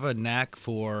does have a knack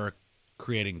for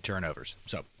creating turnovers,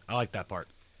 so I like that part.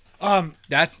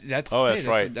 That's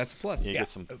right. That's a plus. You get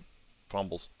some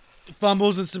fumbles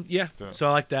And some, so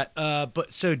I like that.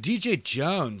 But so DJ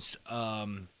Jones,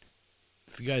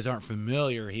 if you guys aren't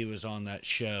familiar, he was on that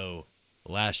show,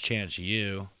 Last Chance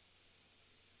U.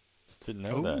 Didn't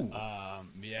know that.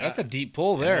 That's a deep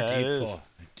pull there. Yeah,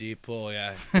 Deep pull,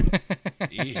 yeah.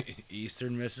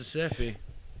 Eastern Mississippi.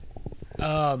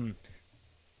 That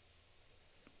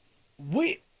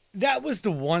was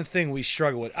the one thing we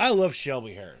struggled with. I love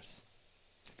Shelby Harris.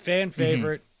 Fan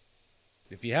favorite.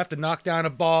 If you have to knock down a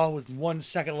ball with 1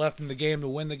 second left in the game to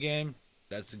win the game,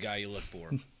 that's the guy you look for.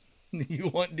 You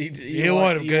want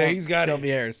him good. He's got Shelby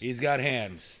Harris. He's got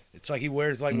hands. It's like he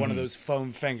wears like one of those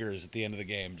foam fingers at the end of the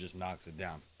game, just knocks it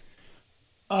down.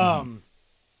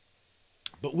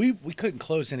 But we couldn't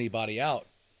close anybody out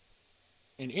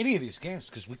in any of these games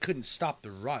because we couldn't stop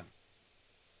the run.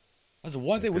 That's the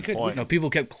one thing we couldn't. No, people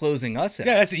kept closing us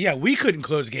out. We couldn't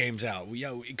close games out.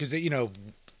 Because they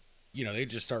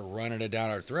just start running it down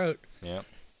our throat. Yeah.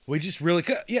 We just really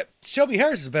could. Yeah, Shelby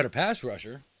Harris is a better pass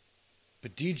rusher,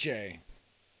 but DJ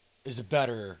is a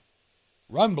better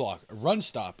run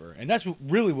stopper, and that's what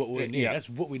we need. Yeah. That's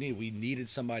what we need. We needed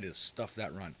somebody to stuff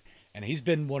that run, and he's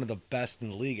been one of the best in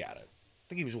the league at it. I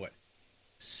think he was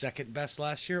second best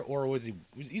last year, or was he?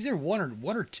 He's either one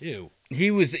or two.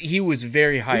 He was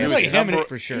very high. It was like him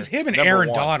for sure. It was him and Aaron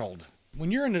one. Donald.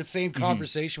 When you're in the same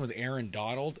conversation with Aaron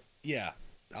Donald, yeah,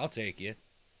 I'll take you.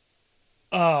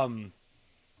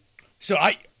 So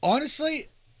I honestly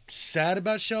sad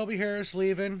about Shelby Harris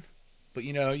leaving, but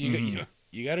you got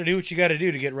to do what you got to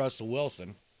do to get Russell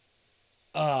Wilson.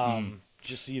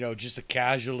 Just a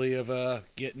casualty of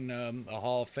getting a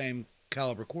Hall of Fame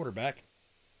caliber quarterback,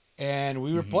 and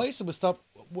we replaced him with stuff.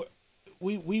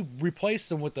 We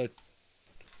replaced him with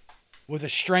the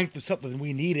strength of something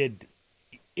we needed,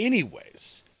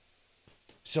 anyways.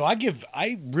 So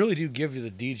I really do give you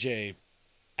the DJ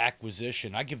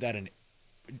acquisition. I give that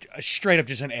a straight up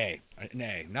just an A,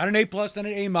 not an A plus, not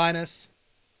an A minus,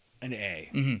 an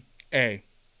A. A.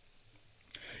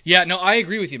 Yeah, no, I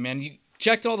agree with you, man. You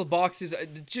checked all the boxes.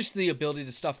 Just the ability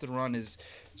to stuff the run is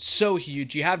so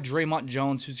huge. You have Draymond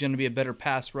Jones, who's going to be a better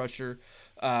pass rusher,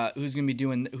 who's going to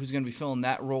be filling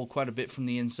that role quite a bit from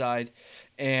the inside.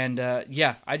 And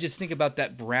I just think about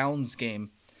that Browns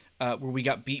game where we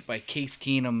got beat by Case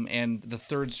Keenum and the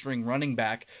third string running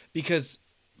back because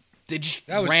they just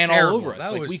ran all over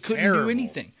us. We couldn't do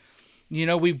anything.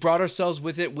 We brought ourselves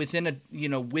within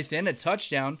a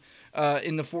touchdown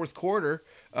in the fourth quarter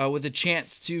with a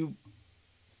chance to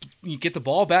get the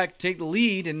ball back, take the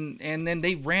lead, and then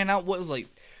they ran out what was like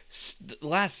the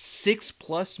last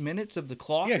 6+ minutes of the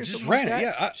clock. Yeah, just ran it.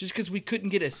 Yeah, just because we couldn't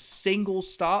get a single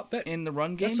stop in the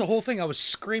run game. That's the whole thing. I was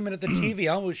screaming at the TV.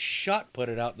 I almost shot put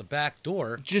it out the back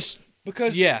door. Just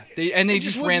because. Yeah, they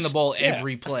just ran the ball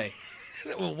every play.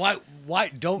 Why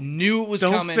knew it was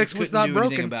coming? Fix what's not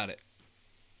broken about it.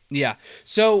 Yeah.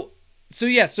 So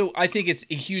I think it's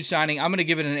a huge signing. I'm going to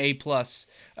give it an A+. Because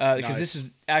this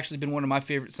has actually been one of my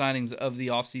favorite signings of the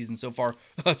offseason so far,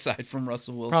 aside from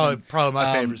Russell Wilson. Probably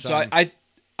my favorite signing. So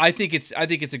I think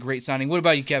it's a great signing. What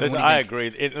about you, Kevin? Listen, I agree.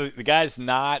 The guy's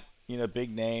not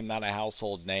big name, not a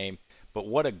household name, but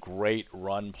what a great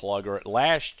run plugger.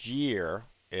 Last year,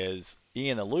 as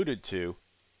Ian alluded to,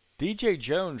 DJ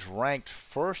Jones ranked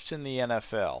first in the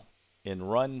NFL in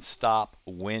run stop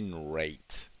win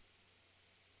rate.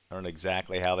 I don't know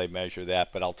exactly how they measure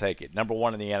that, but I'll take it. Number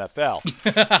 1 in the NFL.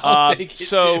 I'll take it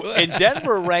too. And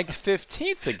Denver ranked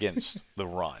 15th against the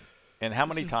run. And how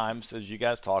many times, as you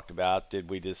guys talked about,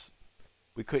 we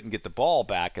couldn't get the ball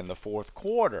back in the fourth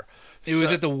quarter? It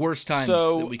was at the worst times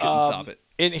that we couldn't stop it.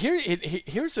 And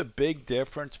here's a big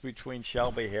difference between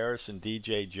Shelby Harris and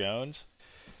DJ Jones.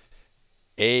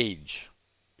 Age.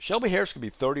 Shelby Harris could be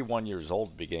 31 years old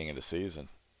at the beginning of the season.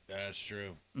 That's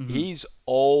true. He's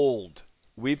old.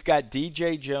 we've got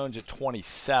DJ Jones at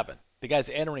 27. The guy's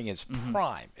entering his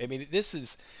prime. I mean,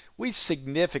 we've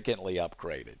significantly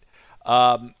upgraded.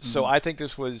 So I think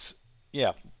this was,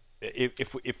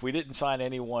 if we didn't sign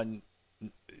anyone,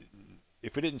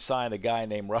 if we didn't sign a guy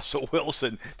named Russell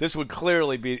Wilson, this would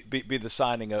clearly be the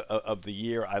signing of the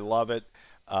year. I love it.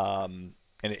 And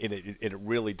it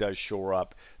really does shore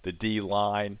up the D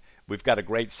line. We've got a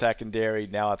great secondary.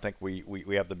 Now I think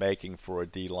we have the making for a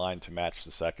D line to match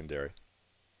the secondary.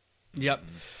 Yep.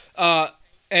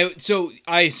 So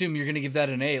I assume you're going to give that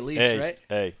an A at least, right?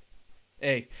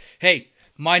 A. Hey,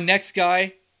 my next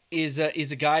guy is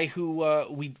a guy who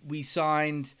we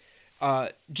signed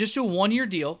just a 1-year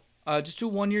deal.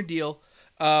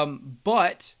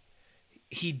 But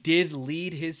he did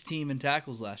lead his team in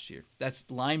tackles last year. That's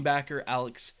linebacker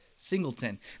Alex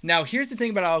Singleton. Now, here's the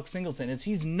thing about Alex Singleton is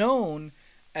he's known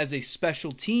as a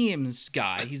special teams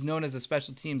guy. He's known as a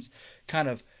special teams kind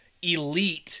of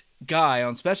elite guy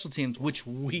on special teams, which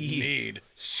we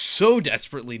so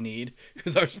desperately need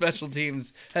because our special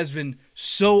teams has been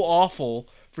so awful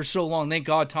for so long. Thank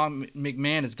God Tom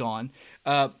McMahon is gone.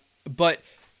 But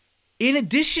in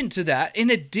addition to that, in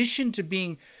addition to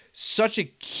being such a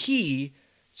key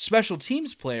special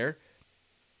teams player,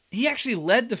 he actually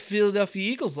led the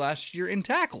Philadelphia Eagles last year in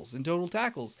tackles, in total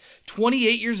tackles.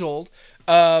 28 years old.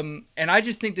 And I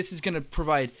just think this is going to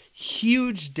provide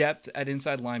huge depth at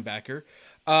inside linebacker.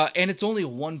 And it's only a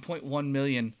 $1.1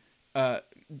 million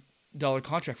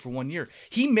contract for 1 year.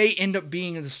 He may end up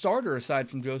being the starter aside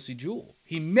from Josie Jewell.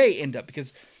 He may end up,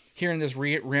 because hearing this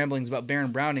ramblings about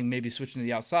Baron Browning maybe switching to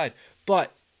the outside.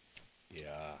 But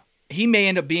he may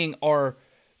end up being our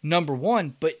number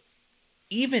one. But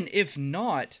even if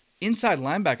not, inside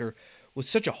linebacker was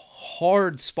such a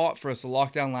hard spot for us to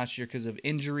lock down last year because of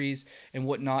injuries and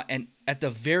whatnot. And at the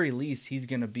very least, he's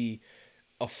going to be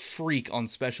a freak on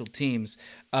special teams.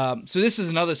 So this is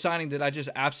another signing that I just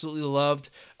absolutely loved.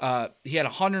 He had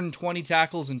 120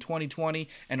 tackles in 2020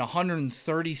 and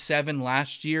 137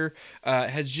 last year.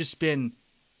 Has just been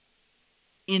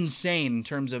insane in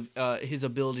terms of his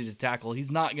ability to tackle.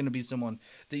 He's not going to be someone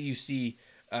that you see,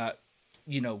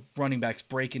 running backs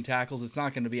breaking tackles. It's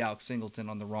not going to be Alex Singleton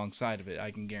on the wrong side of it. I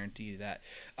can guarantee you that.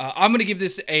 I'm going to give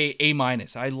this a A-.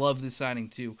 I love this signing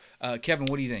too. Kevin,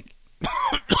 what do you think?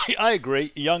 I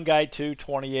agree. Young guy too,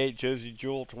 28. Josie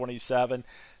Jewell, 27.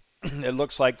 It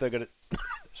looks like they're going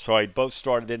to both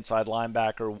started inside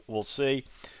linebacker. We'll see.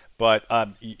 But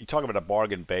you talk about a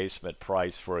bargain basement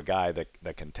price for a guy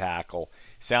that can tackle.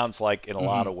 Sounds like in a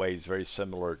lot of ways very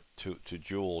similar to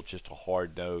Jewell, just a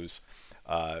hard nose,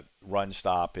 run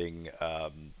stopping,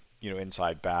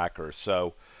 inside backer.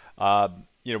 So,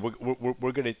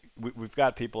 we've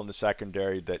got people in the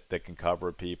secondary that can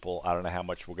cover people. I don't know how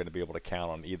much we're going to be able to count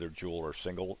on either Jewell or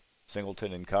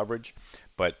Singleton in coverage,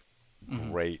 but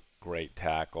great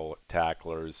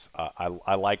tacklers.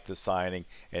 I like the signing,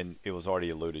 and it was already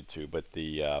alluded to, but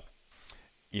the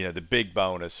big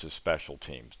bonus is special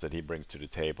teams that he brings to the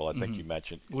table. I think you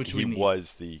mentioned he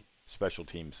was the special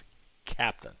teams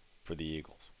captain for the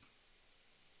Eagles.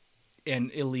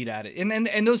 And elite at it.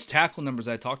 And those tackle numbers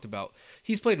I talked about,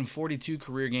 he's played in 42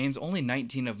 career games, only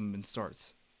 19 of them been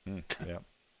starts. Yeah.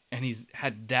 And he's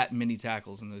had that many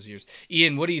tackles in those years.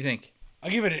 Ian, what do you think? I'll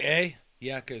give it an A.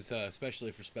 Yeah, because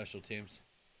especially for special teams.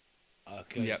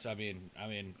 Because, I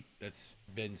mean, that's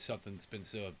been something that's been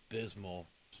so abysmal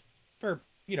for,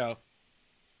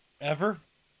 ever.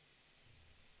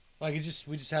 Like, we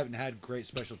just haven't had great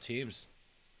special teams.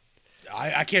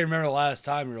 I can't remember the last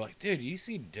time we were like, dude, you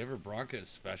see Denver Broncos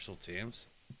special teams?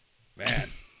 Man,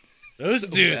 those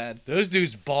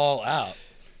dudes ball out.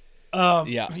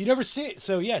 You never see it.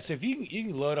 So if you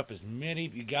can load up as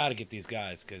many, you got to get these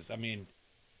guys because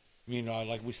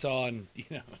like we saw in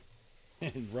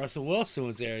and Russell Wilson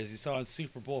was there, as you saw in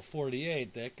Super Bowl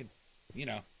 48. That could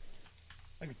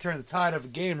turn the tide of a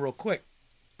game real quick.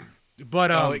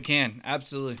 But it can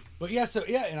absolutely. But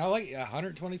and I like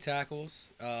 120 tackles.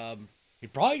 He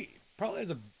probably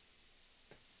has a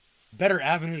better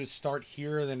avenue to start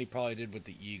here than he probably did with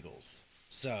the Eagles.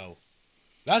 So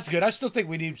that's good. I still think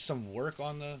we need some work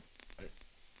on the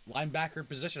linebacker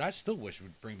position. I still wish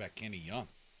we'd bring back Kenny Young.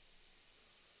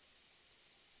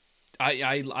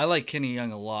 I like Kenny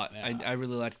Young a lot. Yeah. I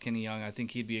really like Kenny Young. I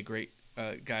think he'd be a great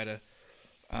guy to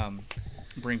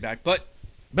bring back. But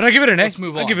I give it an A. Let's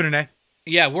move on. I give it an A.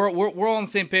 Yeah, we're all on the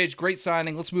same page. Great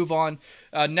signing. Let's move on.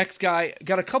 Next guy,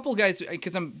 got a couple guys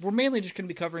because we're mainly just going to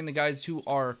be covering the guys who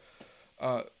are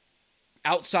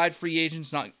outside free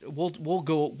agents.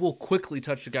 We'll quickly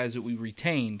touch the guys that we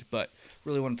retained, but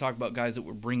really want to talk about guys that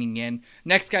we're bringing in.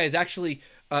 Next guy is actually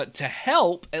to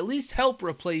at least help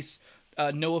replace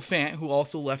Noah Fant, who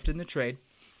also left in the trade.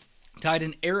 Tight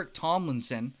end Eric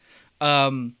Tomlinson.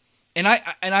 I'm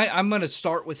going to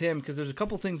start with him because there's a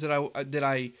couple things that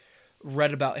I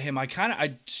read about him.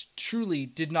 I truly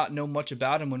did not know much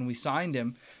about him when we signed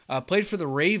him. Played for the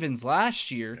Ravens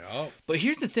last year. Yep. But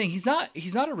here's the thing: he's not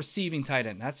a receiving tight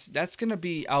end. That's going to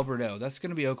be Alberto. That's going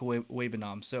to be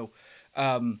Okwuegbunam. So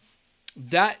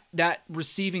that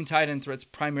receiving tight end threat's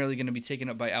primarily going to be taken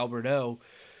up by Alberto.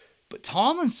 But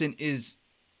Tomlinson is,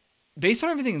 based on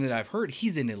everything that I've heard,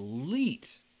 he's an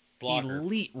elite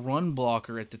run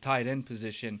blocker at the tight end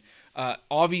position.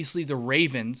 Obviously, the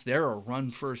Ravens, they're a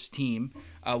run-first team,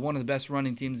 one of the best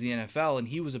running teams in the NFL, and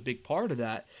he was a big part of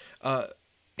that.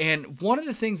 And one of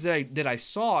the things that I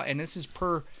saw, and this is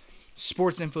per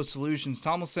Sports Info Solutions,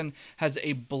 Tomlinson has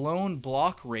a blown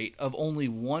block rate of only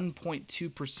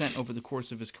 1.2% over the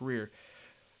course of his career,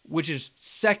 which is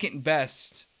second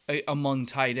best among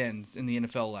tight ends in the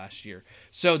NFL last year.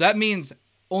 So that means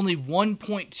only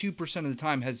 1.2% of the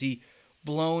time has he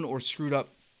blown or screwed up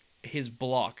his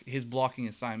blocking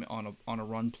assignment on a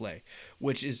run play,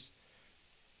 which is,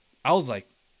 I was like,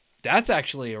 that's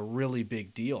actually a really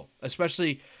big deal,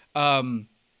 especially because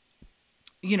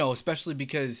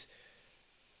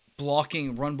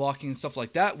run blocking and stuff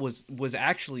like that was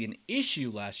actually an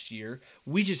issue last year.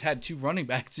 We just had two running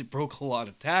backs that broke a lot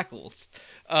of tackles.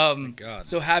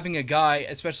 So having a guy,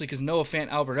 especially because Noah Fant,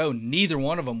 Alberto, neither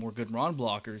one of them were good run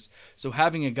blockers. So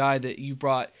having a guy that you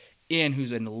brought in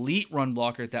who's an elite run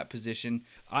blocker at that position,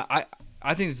 I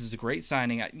think this is a great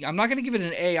signing. I'm not going to give it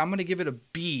an A. I'm going to give it a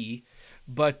B,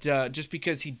 but just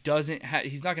because he's not going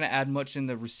to add much in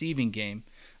the receiving game.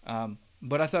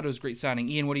 But I thought it was a great signing.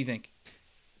 Ian, what do you think?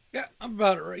 Yeah, I'm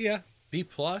about it. Yeah, B+.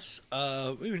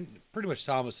 Pretty much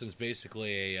Tomlinson's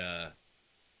basically a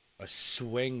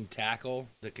swing tackle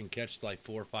that can catch like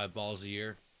 4 or 5 balls a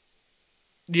year.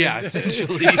 Yeah,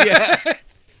 essentially. Yeah,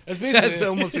 that's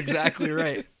almost exactly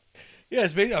right. Yeah,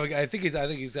 it's basically, I think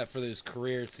he's got for his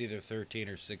career. It's either 13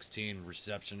 or 16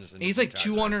 receptions. And he's like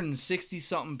 260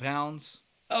 something pounds.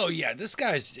 Oh yeah, this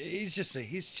guy's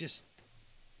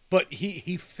but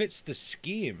he fits the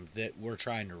scheme that we're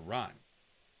trying to run.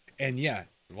 And yeah,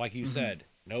 like you said,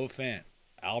 Noah Fant,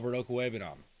 Albert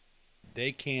Okwuegbunam,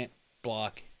 they can't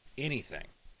block anything.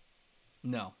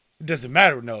 No, it doesn't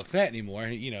matter with Noah Fant anymore.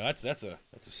 That's a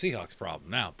Seahawks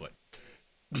problem now.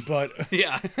 But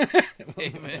yeah,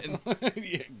 amen.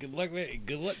 Yeah, good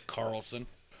luck, Carlson,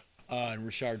 and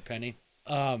Rashard Penny.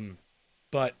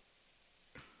 But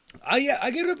I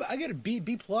get a B+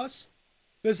 because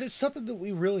it's something that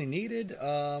we really needed.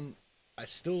 I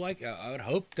still like. I would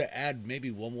hope to add maybe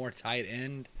one more tight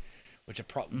end, which I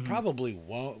probably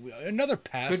won't. Another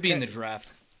pass could be in the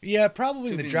draft. Yeah, probably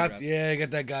in the draft. Yeah, I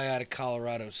got that guy out of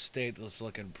Colorado State that's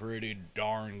looking pretty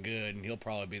darn good, and he'll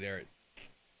probably be there at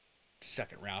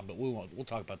second round. But we'll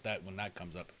talk about that when that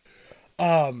comes up.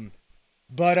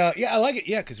 But yeah, I like it.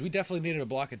 Yeah, because we definitely needed a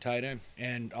block at tight end,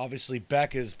 and obviously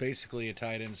Beck is basically a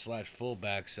tight end /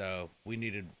 fullback, so we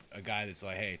needed a guy that's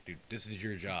like, hey, dude, this is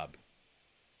your job.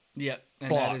 Yep, and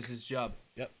block. That is his job.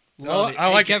 Yep. So I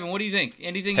like Kevin. What do you think?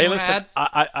 Anything you want to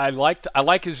add? I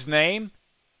like his name,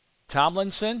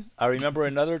 Tomlinson. I remember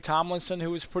another Tomlinson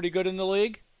who was pretty good in the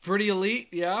league. Pretty elite,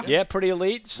 yeah. Yeah, pretty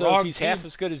elite. So if he's half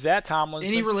as good as that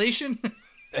Tomlinson. Any relation?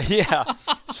 Yeah.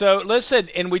 So listen,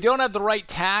 and we don't have the right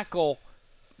tackle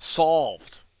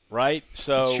solved, right?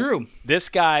 So it's true. This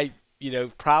guy,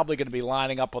 probably going to be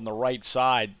lining up on the right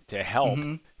side to help.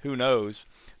 Mm-hmm. Who knows?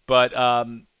 But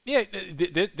yeah,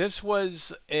 this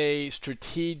was a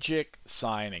strategic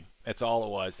signing. That's all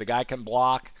it was. The guy can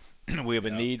block. We have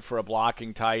a need for a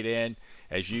blocking tight end,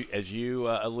 as you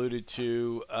alluded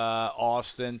to,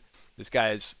 Austin. This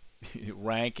guy's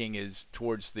ranking is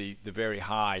towards the very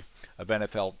high of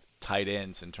NFL tight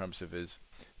ends in terms of his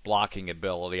blocking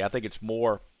ability. I think he's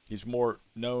more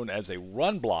known as a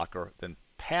run blocker than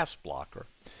pass blocker,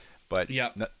 but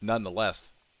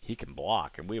nonetheless, he can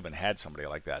block, and we haven't had somebody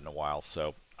like that in a while.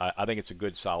 So I think it's a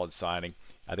good, solid signing.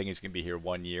 I think he's going to be here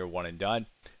 1 year, one and done,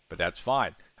 but that's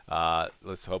fine.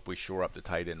 Let's hope we shore up the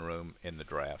tight end room in the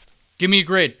draft. Give me a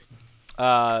grade.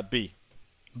 B.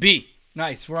 B.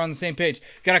 Nice. We're on the same page.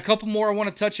 Got a couple more I want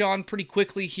to touch on pretty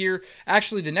quickly here.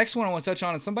 Actually, the next one I want to touch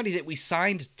on is somebody that we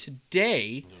signed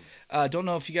today. Don't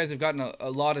know if you guys have gotten a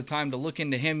lot of time to look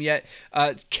into him yet.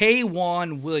 It's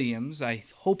K'Waun Williams. I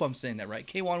hope I'm saying that right.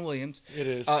 K'Waun Williams. It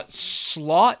is.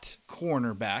 Slot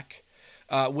cornerback,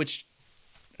 which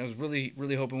I was really,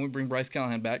 really hoping we'd bring Bryce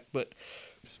Callahan back, but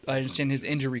I understand his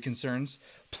injury concerns.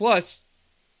 Plus,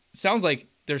 it sounds like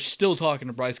they're still talking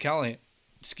to Bryce Callahan.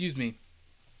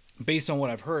 based on what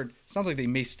I've heard, sounds like they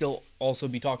may still also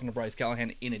be talking to Bryce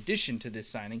Callahan in addition to this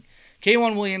signing.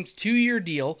 K'Waun Williams, 2-year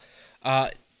deal.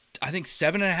 I think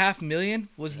 $7.5 million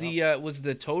was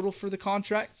the total for the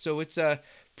contract. So it's a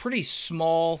pretty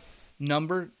small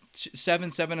number,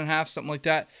 7.5, something like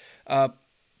that.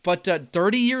 But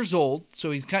 30 years old,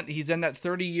 so he's in that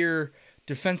 30-year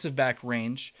defensive back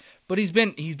range. But he's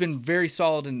been very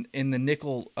solid in the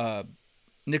nickel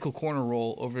corner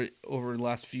role over the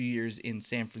last few years in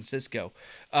San Francisco.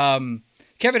 Kevin,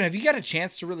 have you got a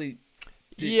chance to really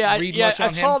read much on him? I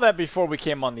saw that before we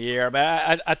came on the air,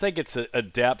 but I think it's a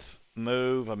depth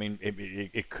move. I mean,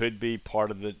 it could be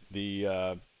part of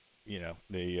the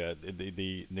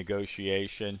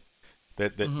negotiation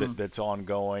that's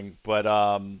ongoing, but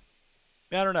I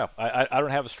don't know. I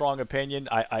don't have a strong opinion.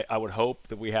 I would hope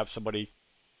that we have somebody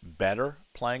better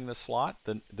playing the slot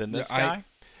than this guy.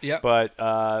 Yeah. But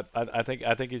I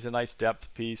think he's a nice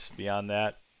depth piece. Beyond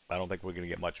that, I don't think we're going to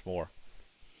get much more.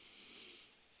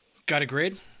 Got a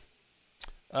grade?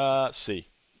 C.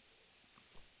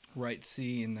 Right,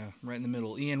 C right in the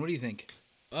middle. Ian, what do you think?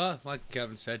 Like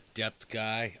Kevin said, depth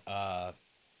guy.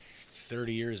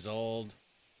 30 years old.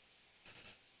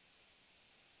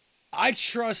 I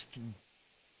trust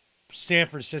San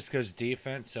Francisco's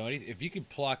defense. So if you could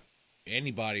pluck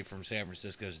anybody from San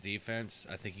Francisco's defense,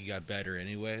 I think you got better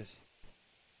anyways.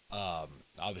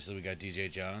 Obviously we got DJ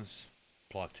Jones,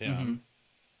 plucked him. Mm-hmm.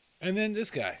 And then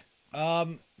this guy.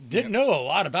 Didn't know a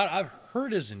lot about it. I've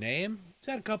heard his name. He's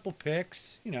had a couple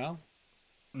picks,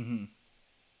 Mm-hmm.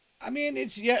 I mean,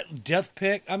 it's depth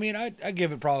pick. I mean, I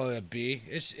give it probably a B.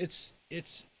 It's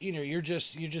you're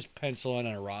just penciling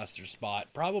in a roster spot.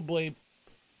 Probably,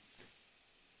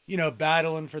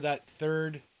 battling for that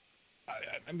third.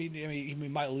 I mean, he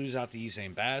might lose out to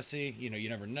Essam Bassey. You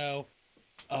never know.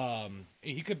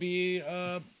 He could be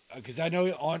because I know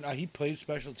he played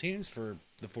special teams for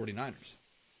the 49ers.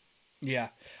 Yeah,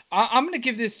 I'm gonna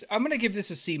give this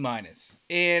a C-,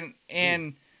 and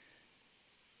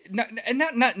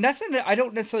that's not, I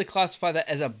don't necessarily classify that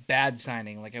as a bad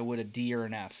signing like I would a D or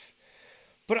an F,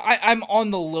 but I'm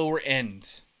on the lower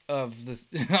end of this.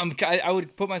 I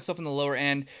would put myself in the lower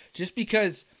end just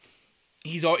because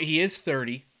he is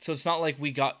 30, so it's not like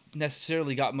we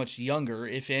necessarily got much younger,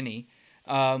 if any.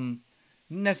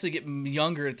 Necessarily get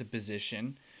younger at the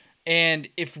position. And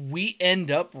if we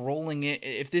end up rolling it,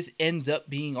 if this ends up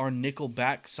being our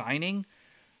nickelback signing,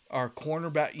 our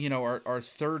cornerback, our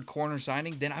third corner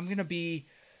signing, then I'm going to be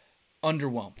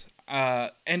underwhelmed.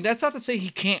 And that's not to say he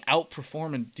can't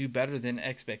outperform and do better than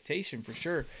expectation, for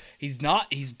sure. He's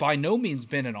by no means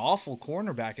been an awful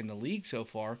cornerback in the league so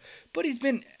far, but he's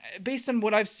been, based on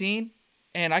what I've seen,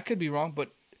 and I could be wrong,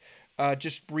 but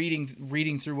just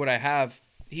reading through what I have,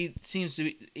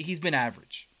 he's been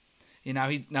average.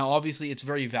 Now obviously it's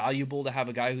very valuable to have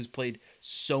a guy who's played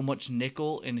so much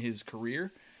nickel in his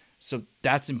career. So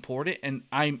that's important. And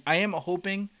I am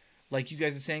hoping, like you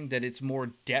guys are saying, that it's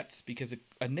more depth, because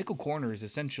a nickel corner is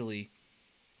essentially,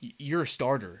 you're a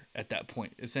starter at that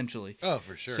point, essentially. Oh,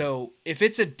 for sure. So if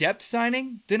it's a depth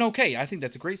signing, then okay. I think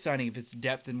that's a great signing. If it's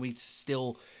depth and we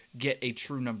still get a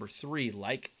true number 3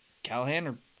 like Callahan,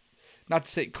 or not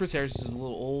to say Chris Harris is a little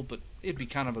old, but it'd be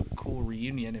kind of a cool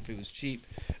reunion if it was cheap.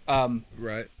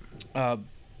 Right.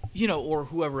 Or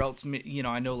whoever else,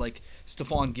 I know like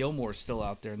Stephon Gilmore is still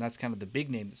out there, and that's kind of the big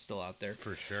name that's still out there.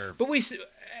 For sure. But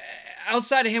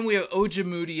outside of him, we have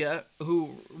Ojemudia,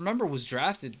 who, remember, was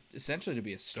drafted essentially to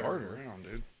be a starter. Around,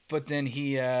 dude. But then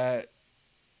he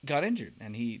got injured,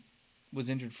 and he was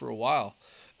injured for a while.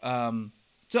 I'm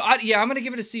going to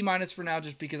give it a C- for now,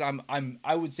 just because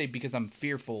I would say because I'm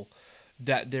fearful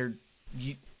that they're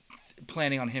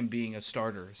planning on him being a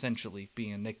starter, essentially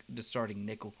being the starting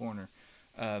nickel corner.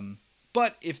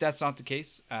 But if that's not the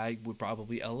case, I would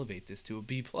probably elevate this to a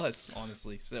B+,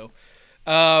 honestly. So,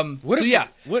 what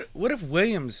if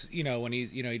Williams, when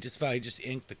he just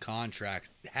inked the contract,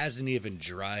 hasn't even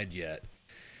dried yet,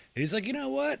 and he's like, you know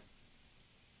what?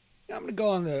 I'm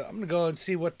gonna go and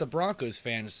see what the Broncos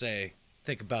fans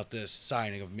think about this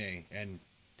signing of me, and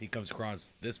he comes across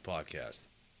this podcast.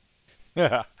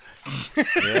 Yeah.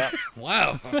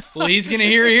 Wow. Well, he's gonna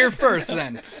hear it here first,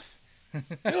 then.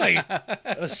 Like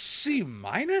a C-?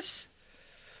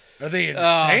 Are they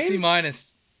insane?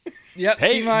 C-. Yep,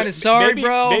 hey, C-. Sorry,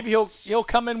 bro. Maybe he'll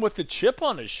come in with the chip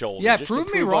on his shoulder. Yeah, just prove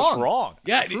to me prove wrong. us wrong.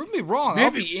 Yeah, prove me wrong. maybe.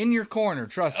 I'll be in your corner.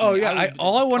 Trust me. Oh yeah,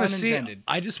 all I want to see. Unintended.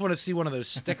 I just want to see one of those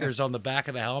stickers on the back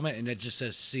of the helmet, and it just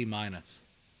says C-.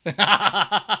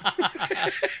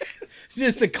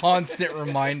 Just a constant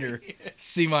reminder.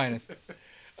 C-.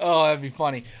 Oh, that'd be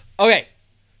funny. Okay,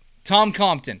 Tom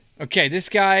Compton. Okay, this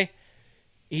guy,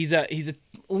 He's a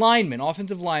lineman,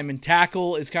 offensive lineman.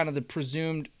 Tackle is kind of the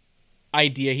presumed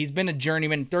idea. He's been a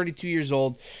journeyman, 32 years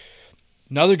old.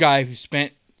 Another guy who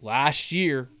spent last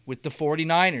year with the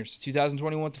 49ers,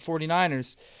 2021 with the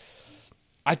 49ers.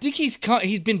 I think he's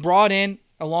been brought in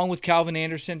along with Calvin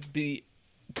Anderson to be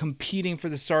competing for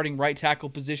the starting right tackle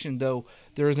position, though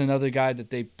there is another guy that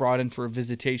they brought in for a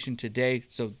visitation today,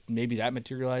 so maybe that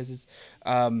materializes.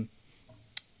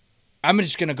 I'm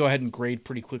just going to go ahead and grade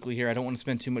pretty quickly here. I don't want to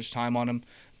spend too much time on him,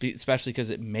 especially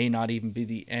because it may not even be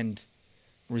the end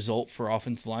result for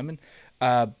offensive linemen.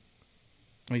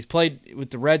 He's played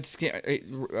with the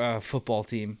Redskins football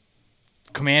team,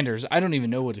 Commanders. I don't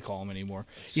even know what to call him anymore.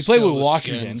 He played with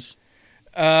Washington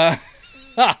for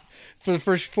the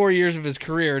first 4 years of his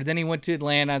career. Then he went to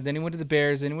Atlanta. Then he went to the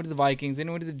Bears. Then he went to the Vikings. Then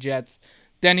he went to the Jets.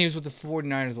 Then he was with the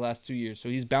 49ers the last 2 years. So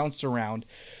he's bounced around.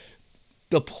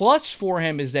 The plus for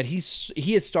him is that he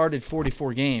has started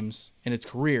 44 games in his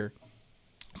career.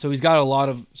 So he's got a lot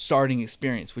of starting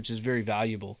experience, which is very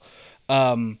valuable.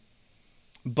 But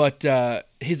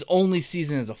his only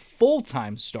season as a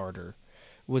full-time starter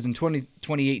was in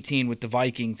 2018 with the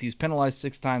Vikings. He was penalized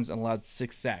 6 times and allowed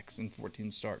 6 sacks in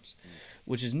 14 starts,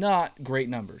 which is not great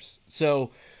numbers.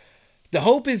 So the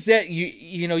hope is that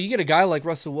you get a guy like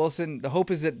Russell Wilson. The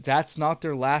hope is that that's not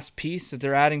their last piece that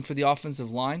they're adding for the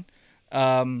offensive line.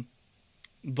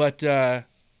 But I'm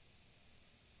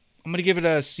going to give it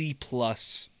a C+,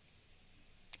 because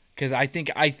I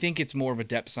think it's more of a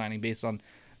depth signing based on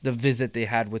the visit they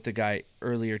had with the guy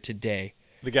earlier today.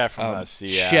 The guy from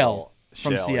Seattle.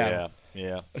 From Seattle.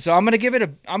 Yeah. So I'm gonna give it.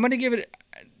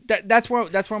 That's where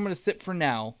I'm gonna sit for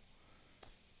now.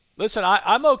 Listen,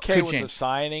 I'm okay with the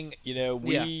signing.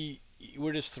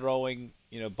 We're just throwing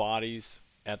bodies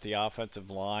at the offensive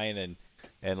line,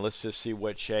 and let's just see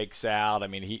what shakes out. I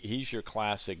mean, he's your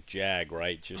classic Jag,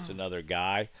 right? Just another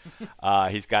guy.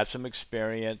 He's got some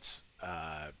experience.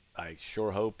 I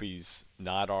sure hope he's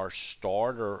not our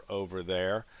starter over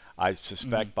there. I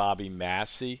suspect Bobby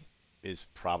Massey is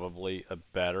probably a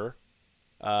better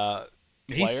player.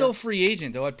 He's still a free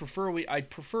agent, though. I'd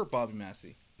prefer Bobby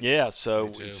Massey. Yeah,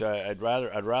 so I'd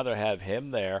rather have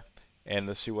him there, and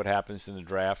let's see what happens in the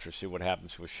draft or see what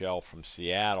happens with Shell from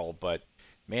Seattle. But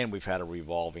man, we've had a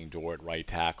revolving door at right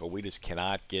tackle. We just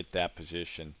cannot get that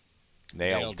position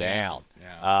nailed down.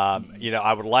 Yeah.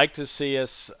 I would like to see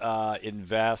us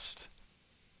invest.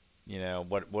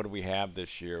 What do we have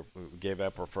this year? We gave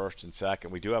up our first and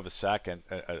second. We do have a second,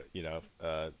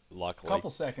 luckily. A couple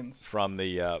seconds. From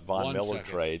the Von Miller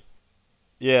trade.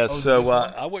 Yeah,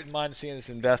 I wouldn't mind seeing us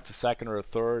invest a second or a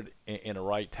third in a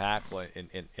right tackle,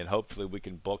 and hopefully we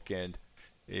can bookend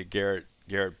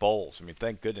Garrett Bowles. I mean,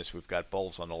 thank goodness we've got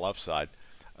Bowles on the left side.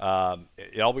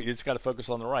 It's got to focus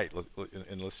on the right,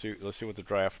 and let's see what the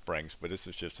draft brings. But this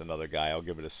is just another guy. I'll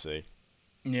give it a C.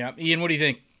 Yeah, Ian, what do you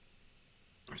think?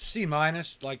 C-,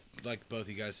 like both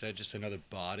you guys said, just another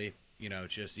body.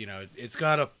 It's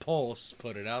got a pulse.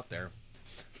 Put it out there.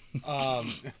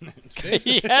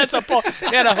 He has a pulse,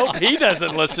 and I hope he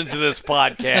doesn't listen to this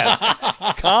podcast.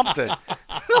 Compton,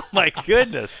 oh my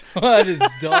goodness, that is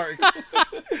dark.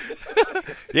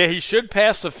 Yeah, he should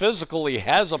pass the physical. He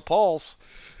has a pulse.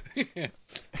 Man.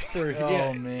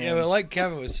 Yeah, but like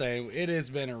Kevin was saying, it has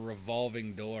been a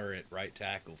revolving door at right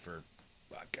tackle for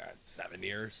 7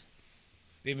 years.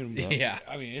 I mean,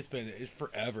 it's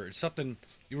forever. It's something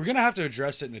we're gonna have to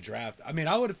address it in the draft. I mean,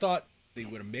 I would have thought they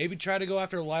would have maybe tried to go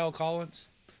after Lyle Collins,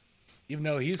 even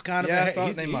though he's kind of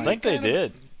I think they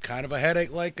did kind of a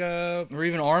headache, or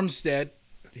even Armstead.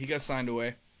 He got signed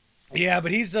away. Yeah,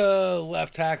 but he's a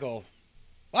left tackle.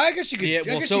 Well, I guess you could. Yeah,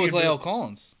 well, so is Lyle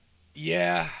Collins.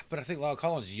 Yeah, but I think Lyle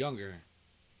Collins is younger.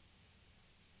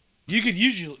 You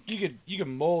could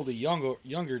mold a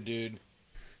younger dude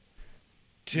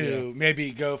to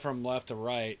maybe go from left to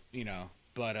right,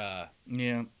 but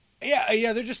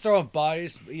yeah, they're just throwing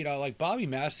bodies, like Bobby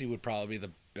Massey would probably be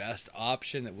the best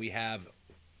option that we have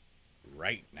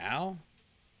right now.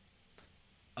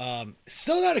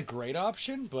 Still not a great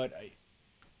option, but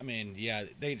I mean,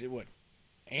 they did what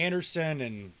Anderson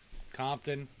and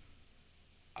Compton.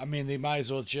 I mean, they might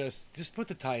as well just put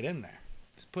the tight end there.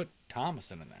 Just put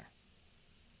Thomason in there.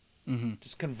 Mm-hmm.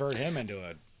 Just convert him into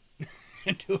a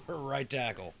right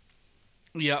tackle.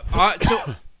 Yeah.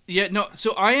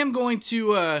 So I am going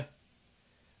to.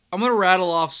 I'm going to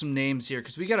rattle off some names here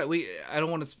because I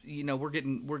don't want to.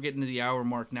 We're getting to the hour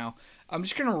mark now. I'm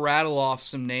just going to rattle off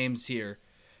some names here,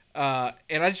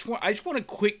 and I just want a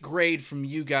quick grade from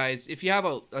you guys. If you have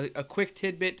a quick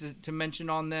tidbit to mention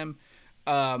on them,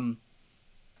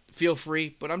 feel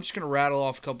free. But I'm just going to rattle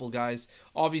off a couple guys.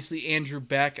 Obviously, Andrew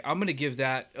Beck. I'm going to give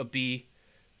that a B.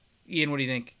 Ian, what do you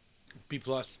think? B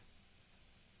plus.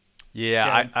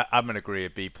 Yeah, I'm gonna agree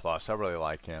at B plus. I really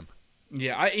like him.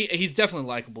 Yeah, he's definitely a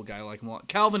likable guy. I like him a lot.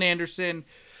 Calvin Anderson,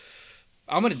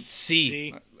 I'm gonna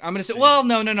C. I'm gonna say. Well,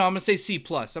 no. I'm gonna say C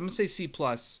plus. I'm gonna say C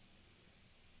plus.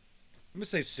 I'm gonna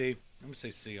say C. I'm gonna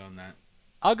say C on that.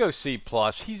 I'll go C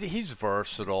plus. He's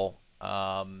versatile.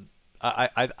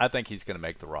 I think he's gonna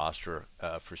make the roster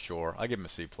for sure. I'll give him a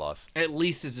C plus. At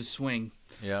least as a swing.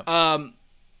 Yeah.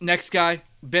 Next guy,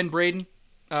 Ben Braden,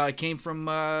 came from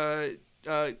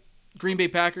Green Bay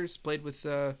Packers. Played with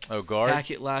guard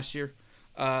Hackett last year.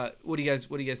 What do you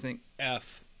guys think?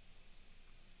 F.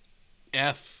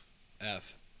 F.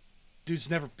 Dude's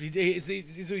never. He's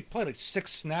played like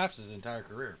 6 snaps his entire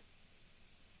career.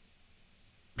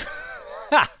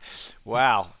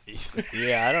 Wow.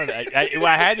 Yeah, I don't know.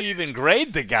 How do you even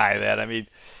grade the guy then? I mean,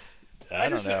 I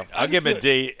don't know. I'll give him a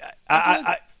D.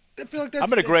 I feel like that's, I'm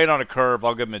going to grade on a curve.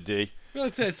 I'll give him a D. I feel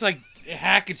like it's like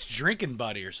Hackett's drinking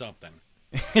buddy or something.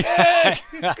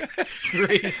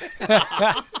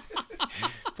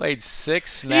 Played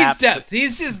 6 snaps.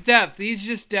 He's just depth. You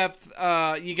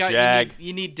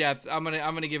need depth. I'm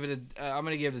gonna give it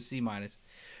a C minus.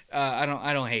 I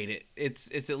don't hate it.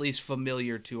 It's at least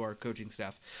familiar to our coaching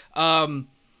staff.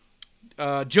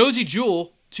 Josie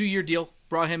Jewell, 2-year deal,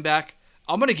 brought him back.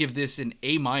 I'm gonna give this an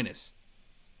A minus.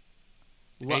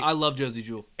 I love Josie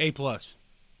Jewell. A plus.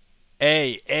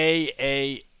 A.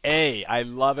 I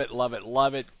love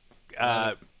it.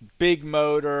 Big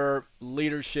motor,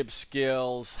 leadership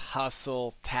skills,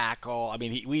 hustle, tackle. I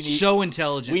mean, we need so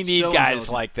intelligent. We need guys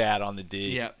like that on the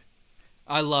D. Yeah,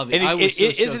 I love it. And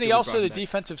isn't he also the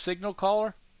defensive signal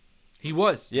caller? He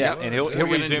was. Yeah, and he'll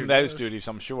resume those duties,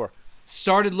 I'm sure.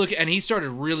 He started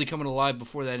really coming alive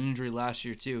before that injury last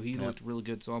year too. He looked really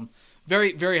good, so I'm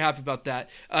very, very happy about that.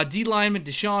 D lineman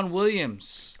Deshaun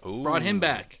Williams brought him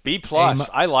back. B plus.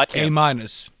 I like him. A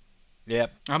minus.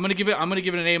 Yep. I'm gonna give it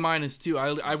an A minus too.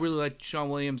 I really like Deshaun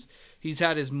Williams. He's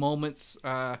had his moments.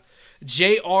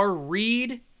 J.R.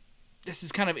 Reed. This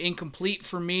is kind of incomplete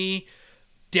for me.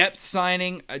 Depth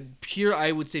signing.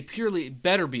 I would say purely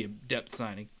better be a depth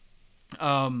signing.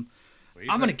 I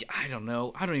don't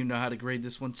know. I don't even know how to grade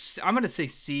this one. I'm gonna say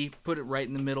C. Put it right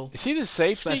in the middle. Is he the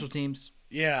safety? Special teams.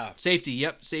 Yeah. Safety.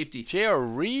 Yep. Safety. J.R.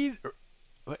 Reed.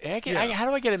 How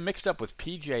do I get him mixed up with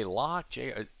P.J. Locke?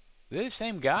 Are they the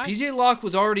same guy? P.J. Locke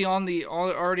was already on the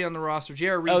roster.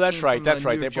 J.R. Reed. Oh, that's right.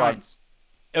 They brought. Giants.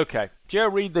 Okay. J.R.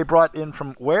 Reed. They brought in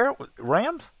from where?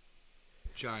 Rams.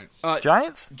 Giants.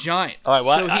 Giants. All right.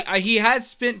 Well, so he has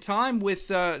spent time with.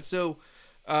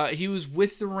 He was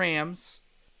with the Rams.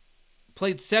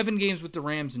 Played 7 games with the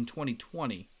Rams in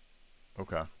 2020.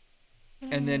 Okay.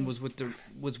 And then was with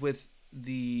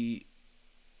the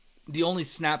only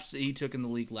snaps that he took in the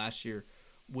league last year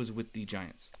was with the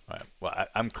Giants. All right. Well,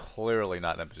 I'm clearly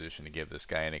not in a position to give this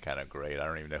guy any kind of grade. I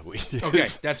don't even know who he is. Okay,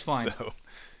 that's fine. So.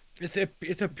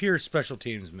 It's a pure special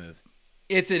teams move.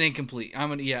 It's an incomplete. I'm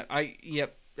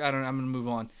gonna move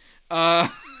on.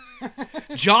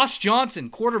 Josh Johnson,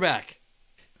 quarterback.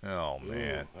 Oh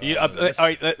man! All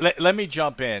right, let me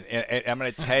jump in, and I'm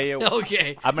going to tell you.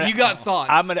 Okay, you got thoughts.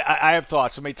 I have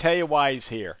thoughts. Let me tell you why he's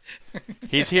here.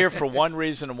 He's here for one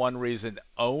reason and one reason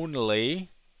only.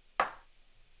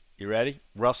 You ready?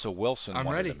 Russell Wilson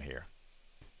wanted him here.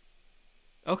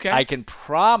 Okay. I can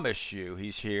promise you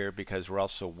he's here because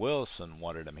Russell Wilson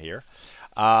wanted him here.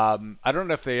 I don't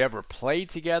know if they ever played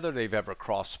together, they've ever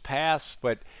crossed paths,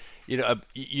 but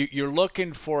you're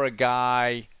looking for a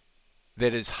guy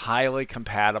that is highly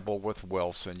compatible with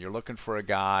Wilson. You're looking for a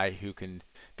guy who can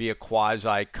be a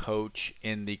quasi-coach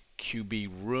in the QB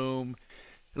room.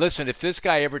 Listen, if this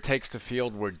guy ever takes the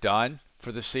field, we're done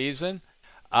for the season.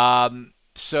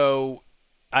 So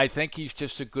I think he's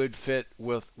just a good fit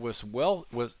with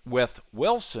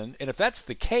Wilson. And if that's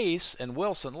the case and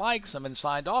Wilson likes him and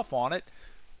signed off on it,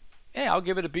 yeah, I'll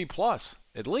give it a B plus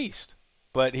at least.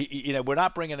 But we're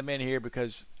not bringing him in here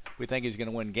because we think he's going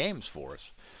to win games for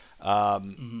us.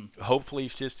 Hopefully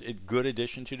he's just a good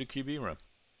addition to the QB room.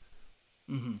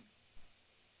 Mm-hmm.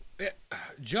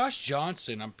 Josh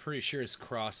Johnson, I'm pretty sure, has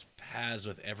crossed paths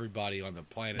with everybody on the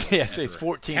planet. Yes, he's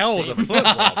 14. Hell of a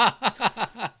football.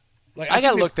 I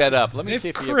got to look that up. Let me see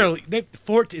if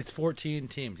it's 14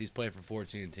 teams. He's played for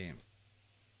 14 teams.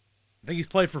 I think he's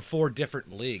played for 4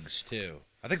 different leagues, too.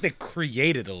 I think they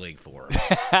created a league for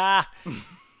him.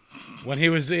 When he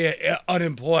was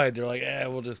unemployed, they're like,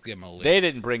 we'll just give him a league. They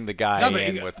didn't bring the guy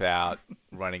in without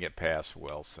running it past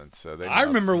Wilson. So I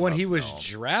remember when he was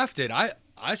drafted. I've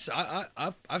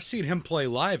seen him play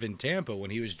live in Tampa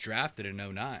when he was drafted in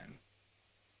 2009.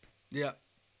 Yeah.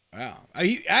 Wow.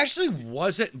 He actually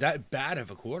wasn't that bad of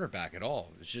a quarterback at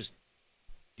all. It's just,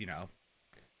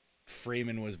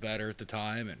 Freeman was better at the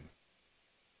time, and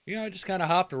just kind of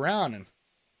hopped around, and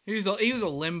he was a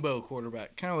limbo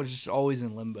quarterback. Kind of was just always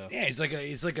in limbo. Yeah, he's like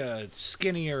a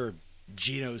skinnier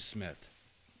Geno Smith.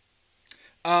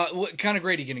 What kind of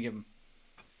grade are you gonna give him?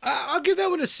 I'll give that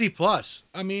one a C+.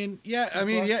 I mean, yeah.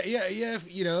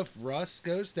 If Russ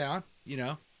goes down,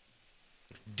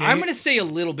 I'm going to say a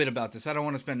little bit about this. I don't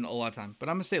want to spend a lot of time, but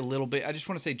I'm going to say a little bit. I just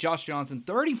want to say Josh Johnson,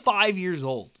 35 years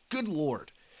old. Good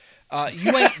Lord.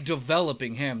 You ain't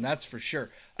developing him, that's for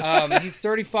sure. He's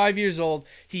 35 years old.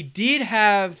 He did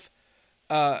have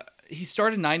he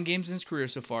started 9 games in his career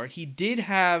so far. He did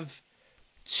have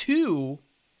 2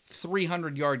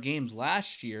 300-yard games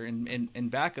last year in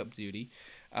backup duty.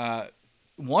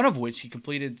 One of which he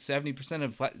completed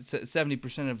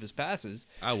 70% of his passes.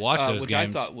 I watched those which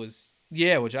games.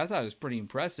 Which I thought was pretty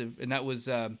impressive, and that was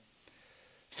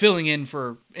filling in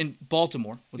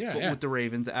Baltimore with the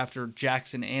Ravens after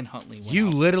Jackson and Huntley went You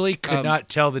out. literally could not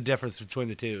tell the difference between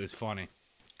the two. It was funny.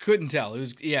 Couldn't tell. It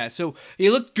was So he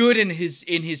looked good in his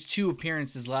 2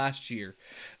 appearances last year,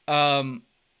 even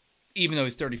though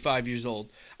he's 35 years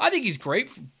old. I think he's great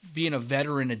for being a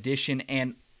veteran addition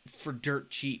and for dirt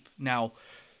cheap. Now,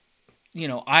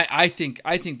 I think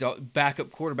the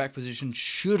backup quarterback position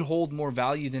should hold more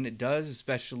value than it does,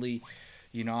 especially,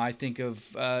 I think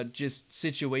of just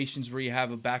situations where you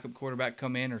have a backup quarterback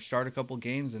come in or start a couple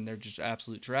games and they're just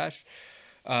absolute trash.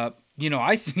 I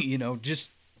think, just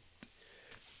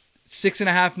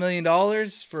 $6.5 million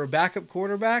for a backup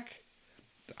quarterback,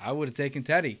 I would have taken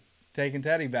Teddy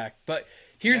back. But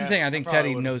here's the thing. I think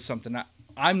Teddy knows something.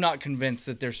 I'm not convinced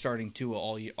that they're starting Tua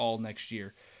all next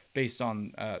year based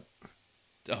on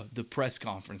the press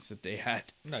conference that they had.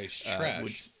 Nice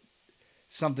trash.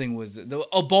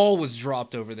 A ball was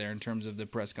dropped over there in terms of the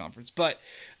press conference. But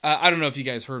I don't know if you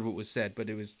guys heard what was said, but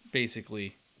it was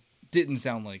basically didn't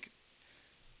sound like.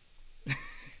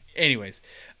 Anyways,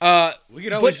 but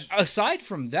aside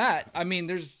from that, I mean,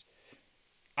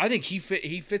 I think he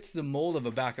fits the mold of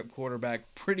a backup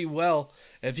quarterback pretty well.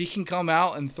 If he can come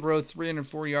out and throw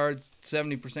 304 yards,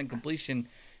 70% completion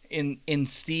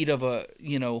instead of a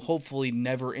hopefully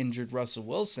never injured Russell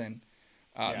Wilson,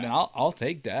 then I'll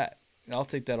take that. I'll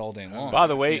take that all day long. By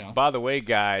the way,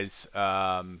 guys,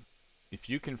 if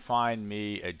you can find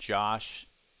me a Josh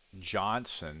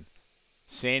Johnson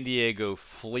San Diego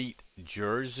Fleet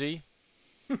jersey.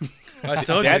 I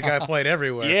told you the guy played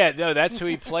everywhere. Yeah, no, that's who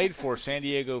he played for, San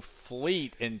Diego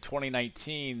Fleet in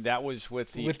 2019. That was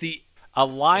with the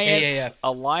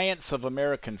Alliance of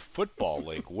American Football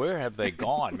League. Where have they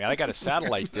gone, man? I got a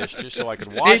satellite dish just so I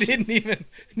could watch. They didn't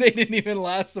even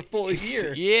last a full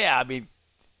year. Yeah, I mean,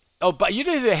 but you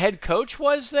know who the head coach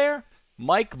was there?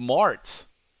 Mike Martz.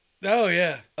 Oh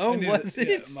yeah. Oh, was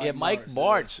it? Yeah, Mike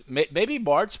Martz. Yeah. Maybe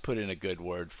Martz put in a good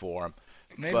word for him.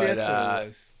 Maybe that's what it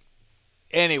was.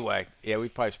 Anyway, yeah, we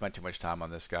probably spent too much time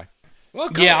on this guy. Well,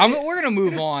 we're gonna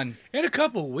move on in a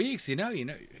couple of weeks. You know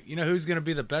who's gonna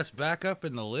be the best backup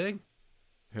in the league?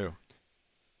 Who?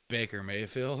 Baker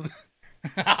Mayfield.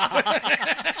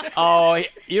 Oh,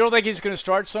 you don't think he's gonna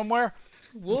start somewhere?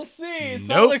 We'll see. It's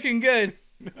not looking good.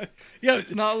 Yeah,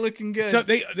 it's not looking good.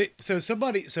 So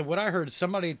what I heard,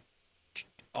 somebody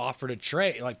offered a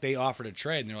trade. Like they offered a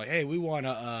trade, and they're like, "Hey, we want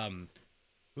a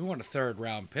 3rd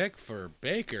round pick for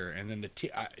Baker." And then it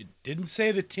didn't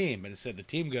say the team, but it said the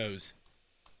team goes,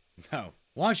 "No,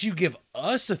 why don't you give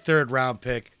us a 3rd round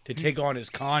pick to take on his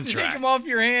contract? Take him off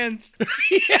your hands."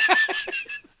 Yeah.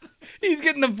 He's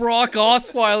getting the Brock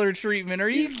Osweiler treatment. Are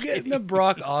you He's getting the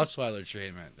Brock Osweiler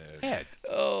treatment, dude? Yeah.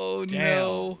 Oh, damn.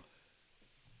 No.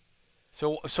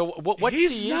 So what's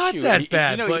he's the not issue? that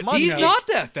bad, He's not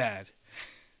that bad.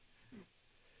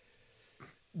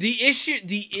 The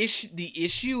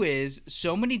issue is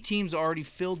so many teams already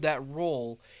filled that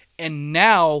role, and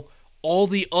now all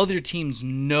the other teams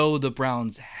know the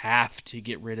Browns have to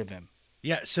get rid of him.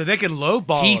 Yeah, so they can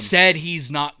lowball He him. said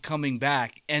he's not coming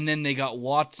back, and then they got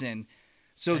Watson,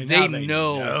 so they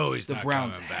know he's the not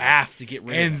Browns coming back. have to get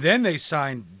rid of him. And then they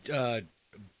signed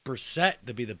Brissett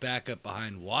to be the backup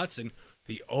behind Watson.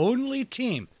 The only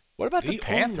team. What about the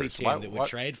Panthers? The only team that would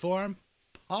trade for him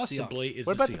possibly is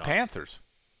what about the the Seahawks. Panthers?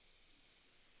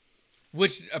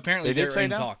 Which apparently they're in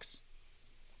talks.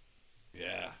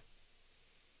 Yeah.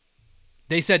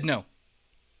 They said no.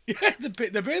 Yeah, the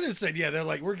Panthers said, yeah, they're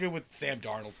like, we're good with Sam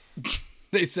Darnold.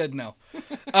 They said no.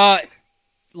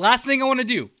 Last thing I want to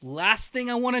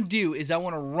do is I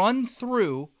want to run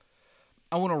through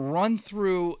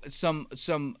some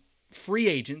free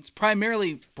agents,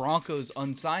 primarily Broncos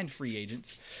unsigned free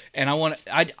agents, and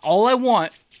all I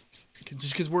want,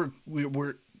 just because we're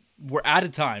out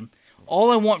of time,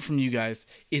 all I want from you guys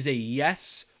is a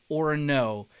yes or a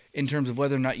no in terms of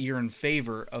whether or not you're in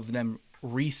favor of them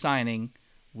re-signing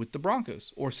with the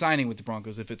Broncos or signing with the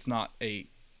Broncos if it's not a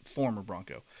former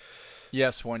Bronco.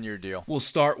 Yes, 1-year deal. We'll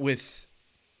start with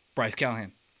Bryce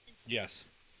Callahan. Yes.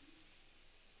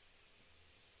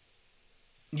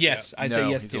 Yes, I say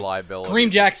yes he's too. a liability Kareem at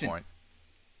this Jackson. point.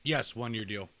 Yes, 1-year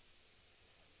deal.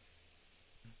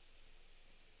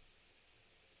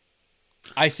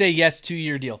 I say yes,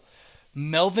 2-year deal.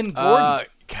 Melvin Gordon.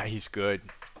 God, he's good.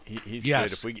 He's Yes,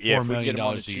 good. If we $4 get million him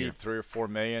on the a year. cheap, $3 or $4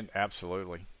 million,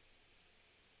 absolutely.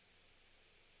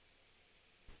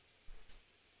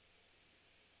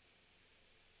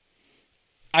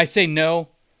 I say no.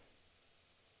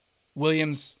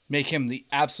 Williams, make him the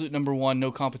absolute number one,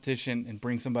 no competition, and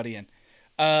bring somebody in.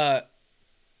 Not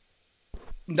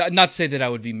to say that I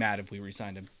would be mad if we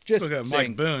re-signed him. Just Look at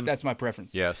saying Mike Boone. That's my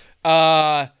preference. Yes.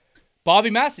 Bobby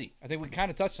Massey. I think we kind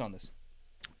of touched on this.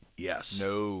 Yes.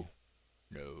 No.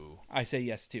 I say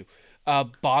yes too.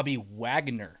 Bobby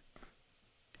Wagner.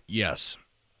 Yes.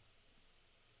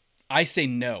 I say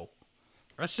no.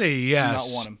 I say yes. Do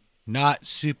not want him. Not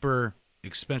super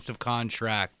expensive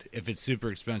contract. If it's super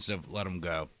expensive, let him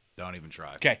go. Don't even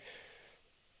try. Okay.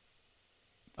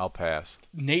 I'll pass.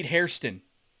 Nate Hairston.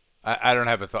 I don't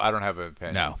have I don't have an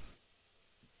opinion. No.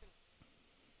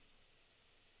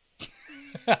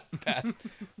 Pass.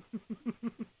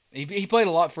 He played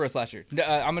a lot for us last year.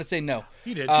 I'm going to say no.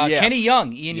 He did. Yes. Kenny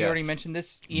Young. Ian, you Yes. already mentioned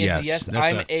this. Ian's Yes, a yes.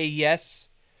 that's I'm a yes.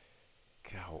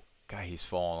 God, he's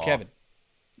falling off. Kevin,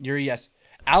 you're a yes.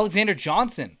 Alexander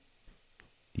Johnson.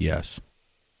 Yes.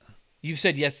 You've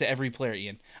said yes to every player,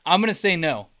 Ian. I'm going to say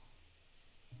no.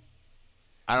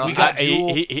 I don't. We got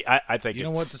I think You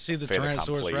don't it's want to see the fait Tyrannosaurus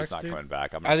accompli. Rex, He's not dude? coming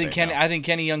back. I think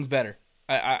Kenny Young's better.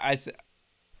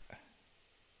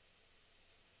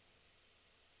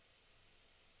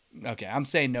 Okay, I'm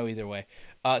saying no either way.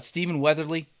 Stephen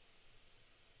Weatherly.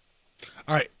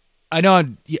 All right. I know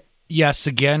I'm yes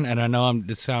again, and I know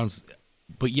this sounds,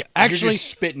 but yeah, You're actually,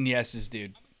 just spitting yeses,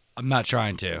 dude. I'm not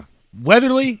trying to.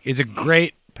 Weatherly is a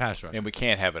great pass rusher. And we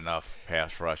can't have enough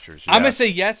pass rushers. I'm going to Yes. say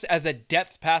yes as a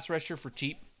depth pass rusher for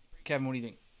cheap. Kevin, what do you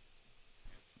think?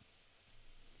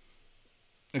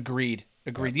 Agreed.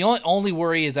 The only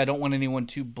worry is I don't want anyone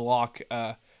to block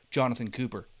Jonathan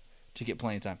Cooper to get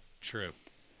playing time. True.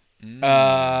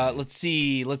 Let's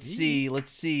see.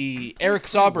 Eric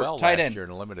Sauber, well tight last end. year in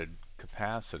a limited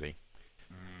capacity.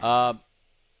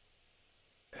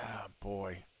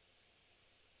 Boy.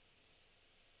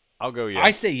 I'll go yes.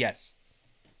 I say yes.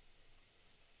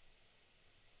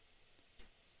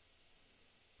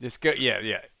 This go.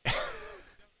 Yeah.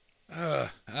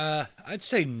 I'd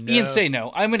say no. Ian, say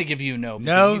no. I'm going to give you a no because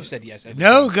No. you've said yes. every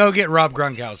No, time. go get Rob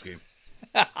Gronkowski.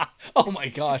 Oh my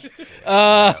gosh.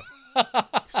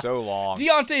 So long.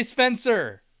 Deontay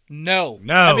Spencer. No.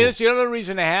 No. I mean, it's the other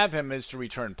reason to have him is to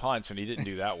return punts, and he didn't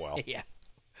do that well. Yeah.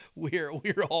 We're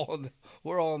all on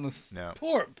the No.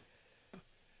 Poor.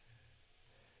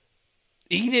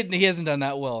 He hasn't done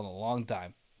that well in a long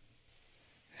time.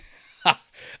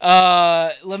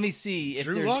 Let me see if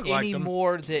Drew there's Lock liked any him.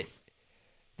 more that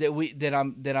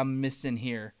I'm missing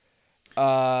here.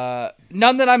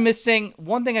 None that I'm missing.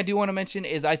 One thing I do want to mention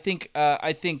is I think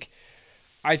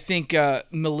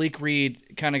Malik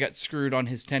Reed kind of got screwed on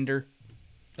his tender.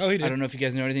 Oh, he did. I don't know if you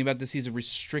guys know anything about this. He was a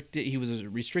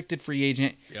restricted free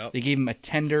agent. Yep. They gave him a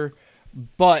tender,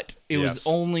 but it was Yes.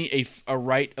 only a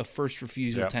right of first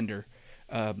refusal Yep. tender.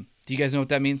 Do you guys know what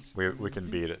that means? We can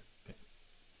beat it.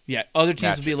 Yeah, other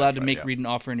teams will be Gotcha, allowed that's to right, make yeah. Reed an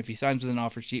offer, and if he signs with an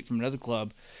offer sheet from another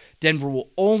club, Denver will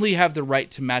only have the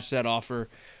right to match that offer.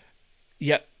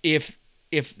 Yeah, if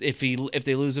they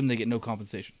lose him, they get no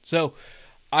compensation. So,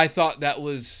 I thought that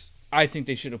was. I think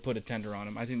they should have put a tender on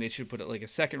him. I think they should put it like a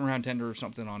second round tender or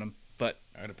something on him. But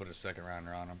I'm gonna put a second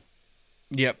rounder on him.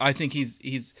 yeah, I think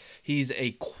he's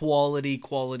a quality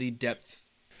depth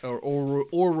or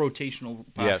rotational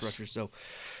pass Yes. rusher. So,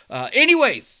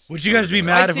 anyways, Would you guys be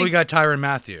mad if we think- got Tyrann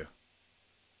Mathieu?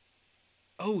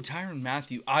 oh Tyrann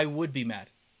Mathieu, I would be mad.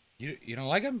 You don't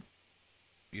like him?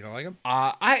 You don't like him?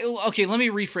 Okay, let me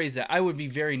rephrase that. I would be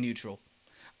very neutral.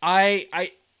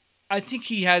 I think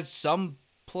he has some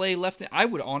play left. I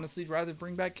would honestly rather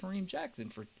bring back Kareem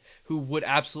Jackson who would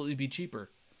absolutely be cheaper.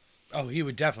 Oh, he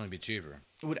would definitely be cheaper.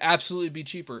 Would absolutely be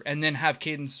cheaper, and then have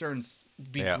Caden Stearns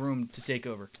be Yeah. groomed to take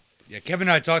over. Yeah, Kevin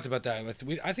and I talked about that.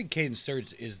 I think Caden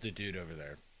Stearns is the dude over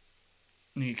there.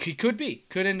 He could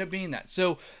end up being that.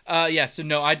 So, so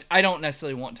no, I don't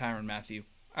necessarily want Tyrann Mathieu.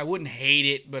 I wouldn't hate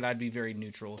it, but I'd be very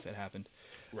neutral if it happened.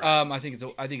 Right. I think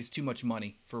it's too much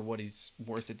money for what he's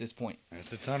worth at this point.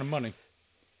 That's a ton of money.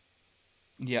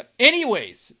 Yep.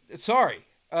 Anyways, sorry.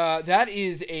 That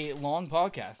is a long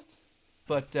podcast,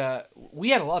 but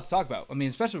we had a lot to talk about. I mean,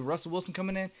 especially with Russell Wilson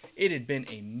coming in, it had been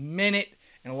a minute,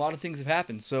 and a lot of things have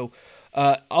happened. So,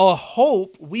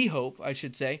 we hope, I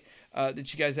should say,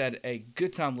 that you guys had a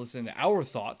good time listening to our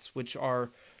thoughts, which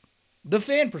are the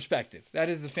fan perspective. That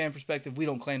is the fan perspective. We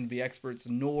don't claim to be experts,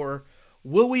 nor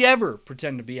will we ever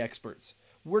pretend to be experts.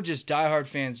 We're just diehard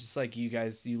fans, just like you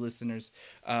guys, you listeners,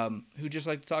 who just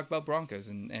like to talk about Broncos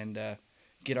and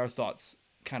get our thoughts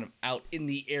kind of out in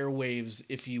the airwaves,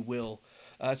 if you will.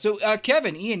 So,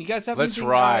 Kevin, Ian, you guys have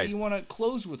anything you want to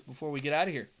close with before we get out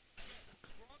of here?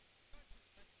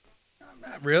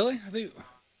 Not really. I think,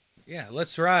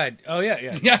 let's ride. Oh,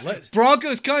 yeah.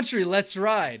 Broncos country, let's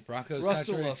ride. Broncos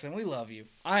Russell country. Wilson, we love you.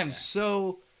 I am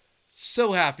so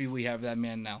happy we have that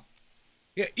man now.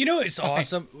 Yeah, it's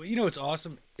awesome. What's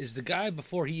awesome is the guy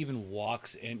before he even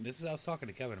walks in. I was talking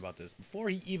to Kevin about this. Before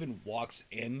he even walks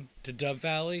in to Dove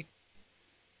Valley,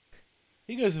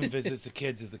 he goes and visits the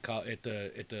kids at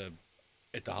the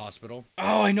hospital.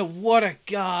 Oh, I know, what a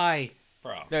guy.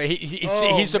 Bro. No,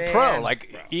 he's a pro.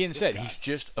 Like Ian said, he's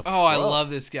just a pro. Oh, I love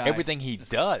this guy. Everything he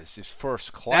does is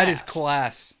first class. That is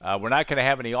class. We're not going to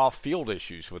have any off-field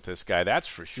issues with this guy, that's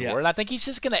for sure. Yeah. And I think he's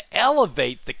just going to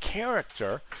elevate the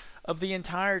character of the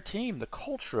entire team, the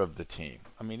culture of the team.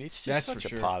 I mean, it's just such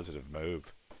a positive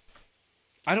move.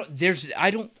 I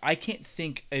can't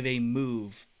think of a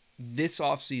move this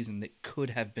offseason that could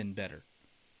have been better.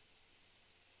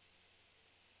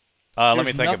 Let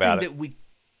me think about it. That we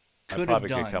I probably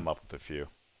could come up with a few.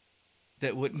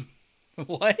 That wouldn't.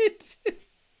 What?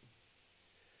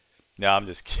 No, I'm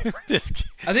just kidding.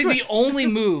 I think the only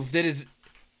move that is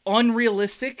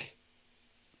unrealistic,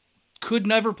 could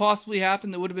never possibly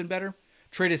happen, that would have been better,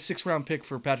 trade a 6th-round pick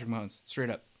for Patrick Mahomes. Straight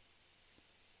up.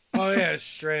 Oh, yeah,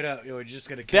 straight up. You're just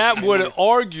going to that would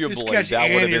arguably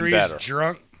that would have been better.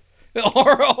 Drunk.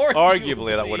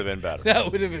 Arguably, that would have been better.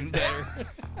 That would have been better.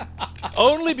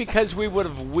 Only because we would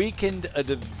have weakened a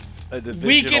divisional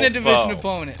Weaken a division foe.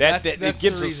 opponent. That That's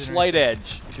gives the a reason slight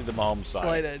edge to the Mahomes side.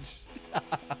 Slight edge.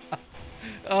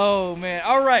 Oh, man.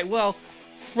 All right. Well,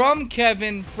 from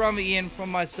Kevin, from Ian, from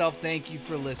myself, thank you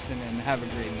for listening, and have a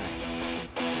great night.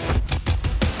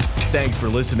 Thanks for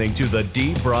listening to the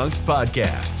D Bronx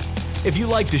Podcast. If you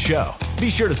like the show, be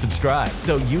sure to subscribe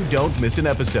so you don't miss an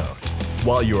episode.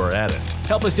 While you are at it,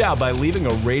 help us out by leaving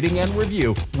a rating and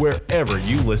review wherever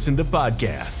you listen to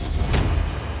podcasts.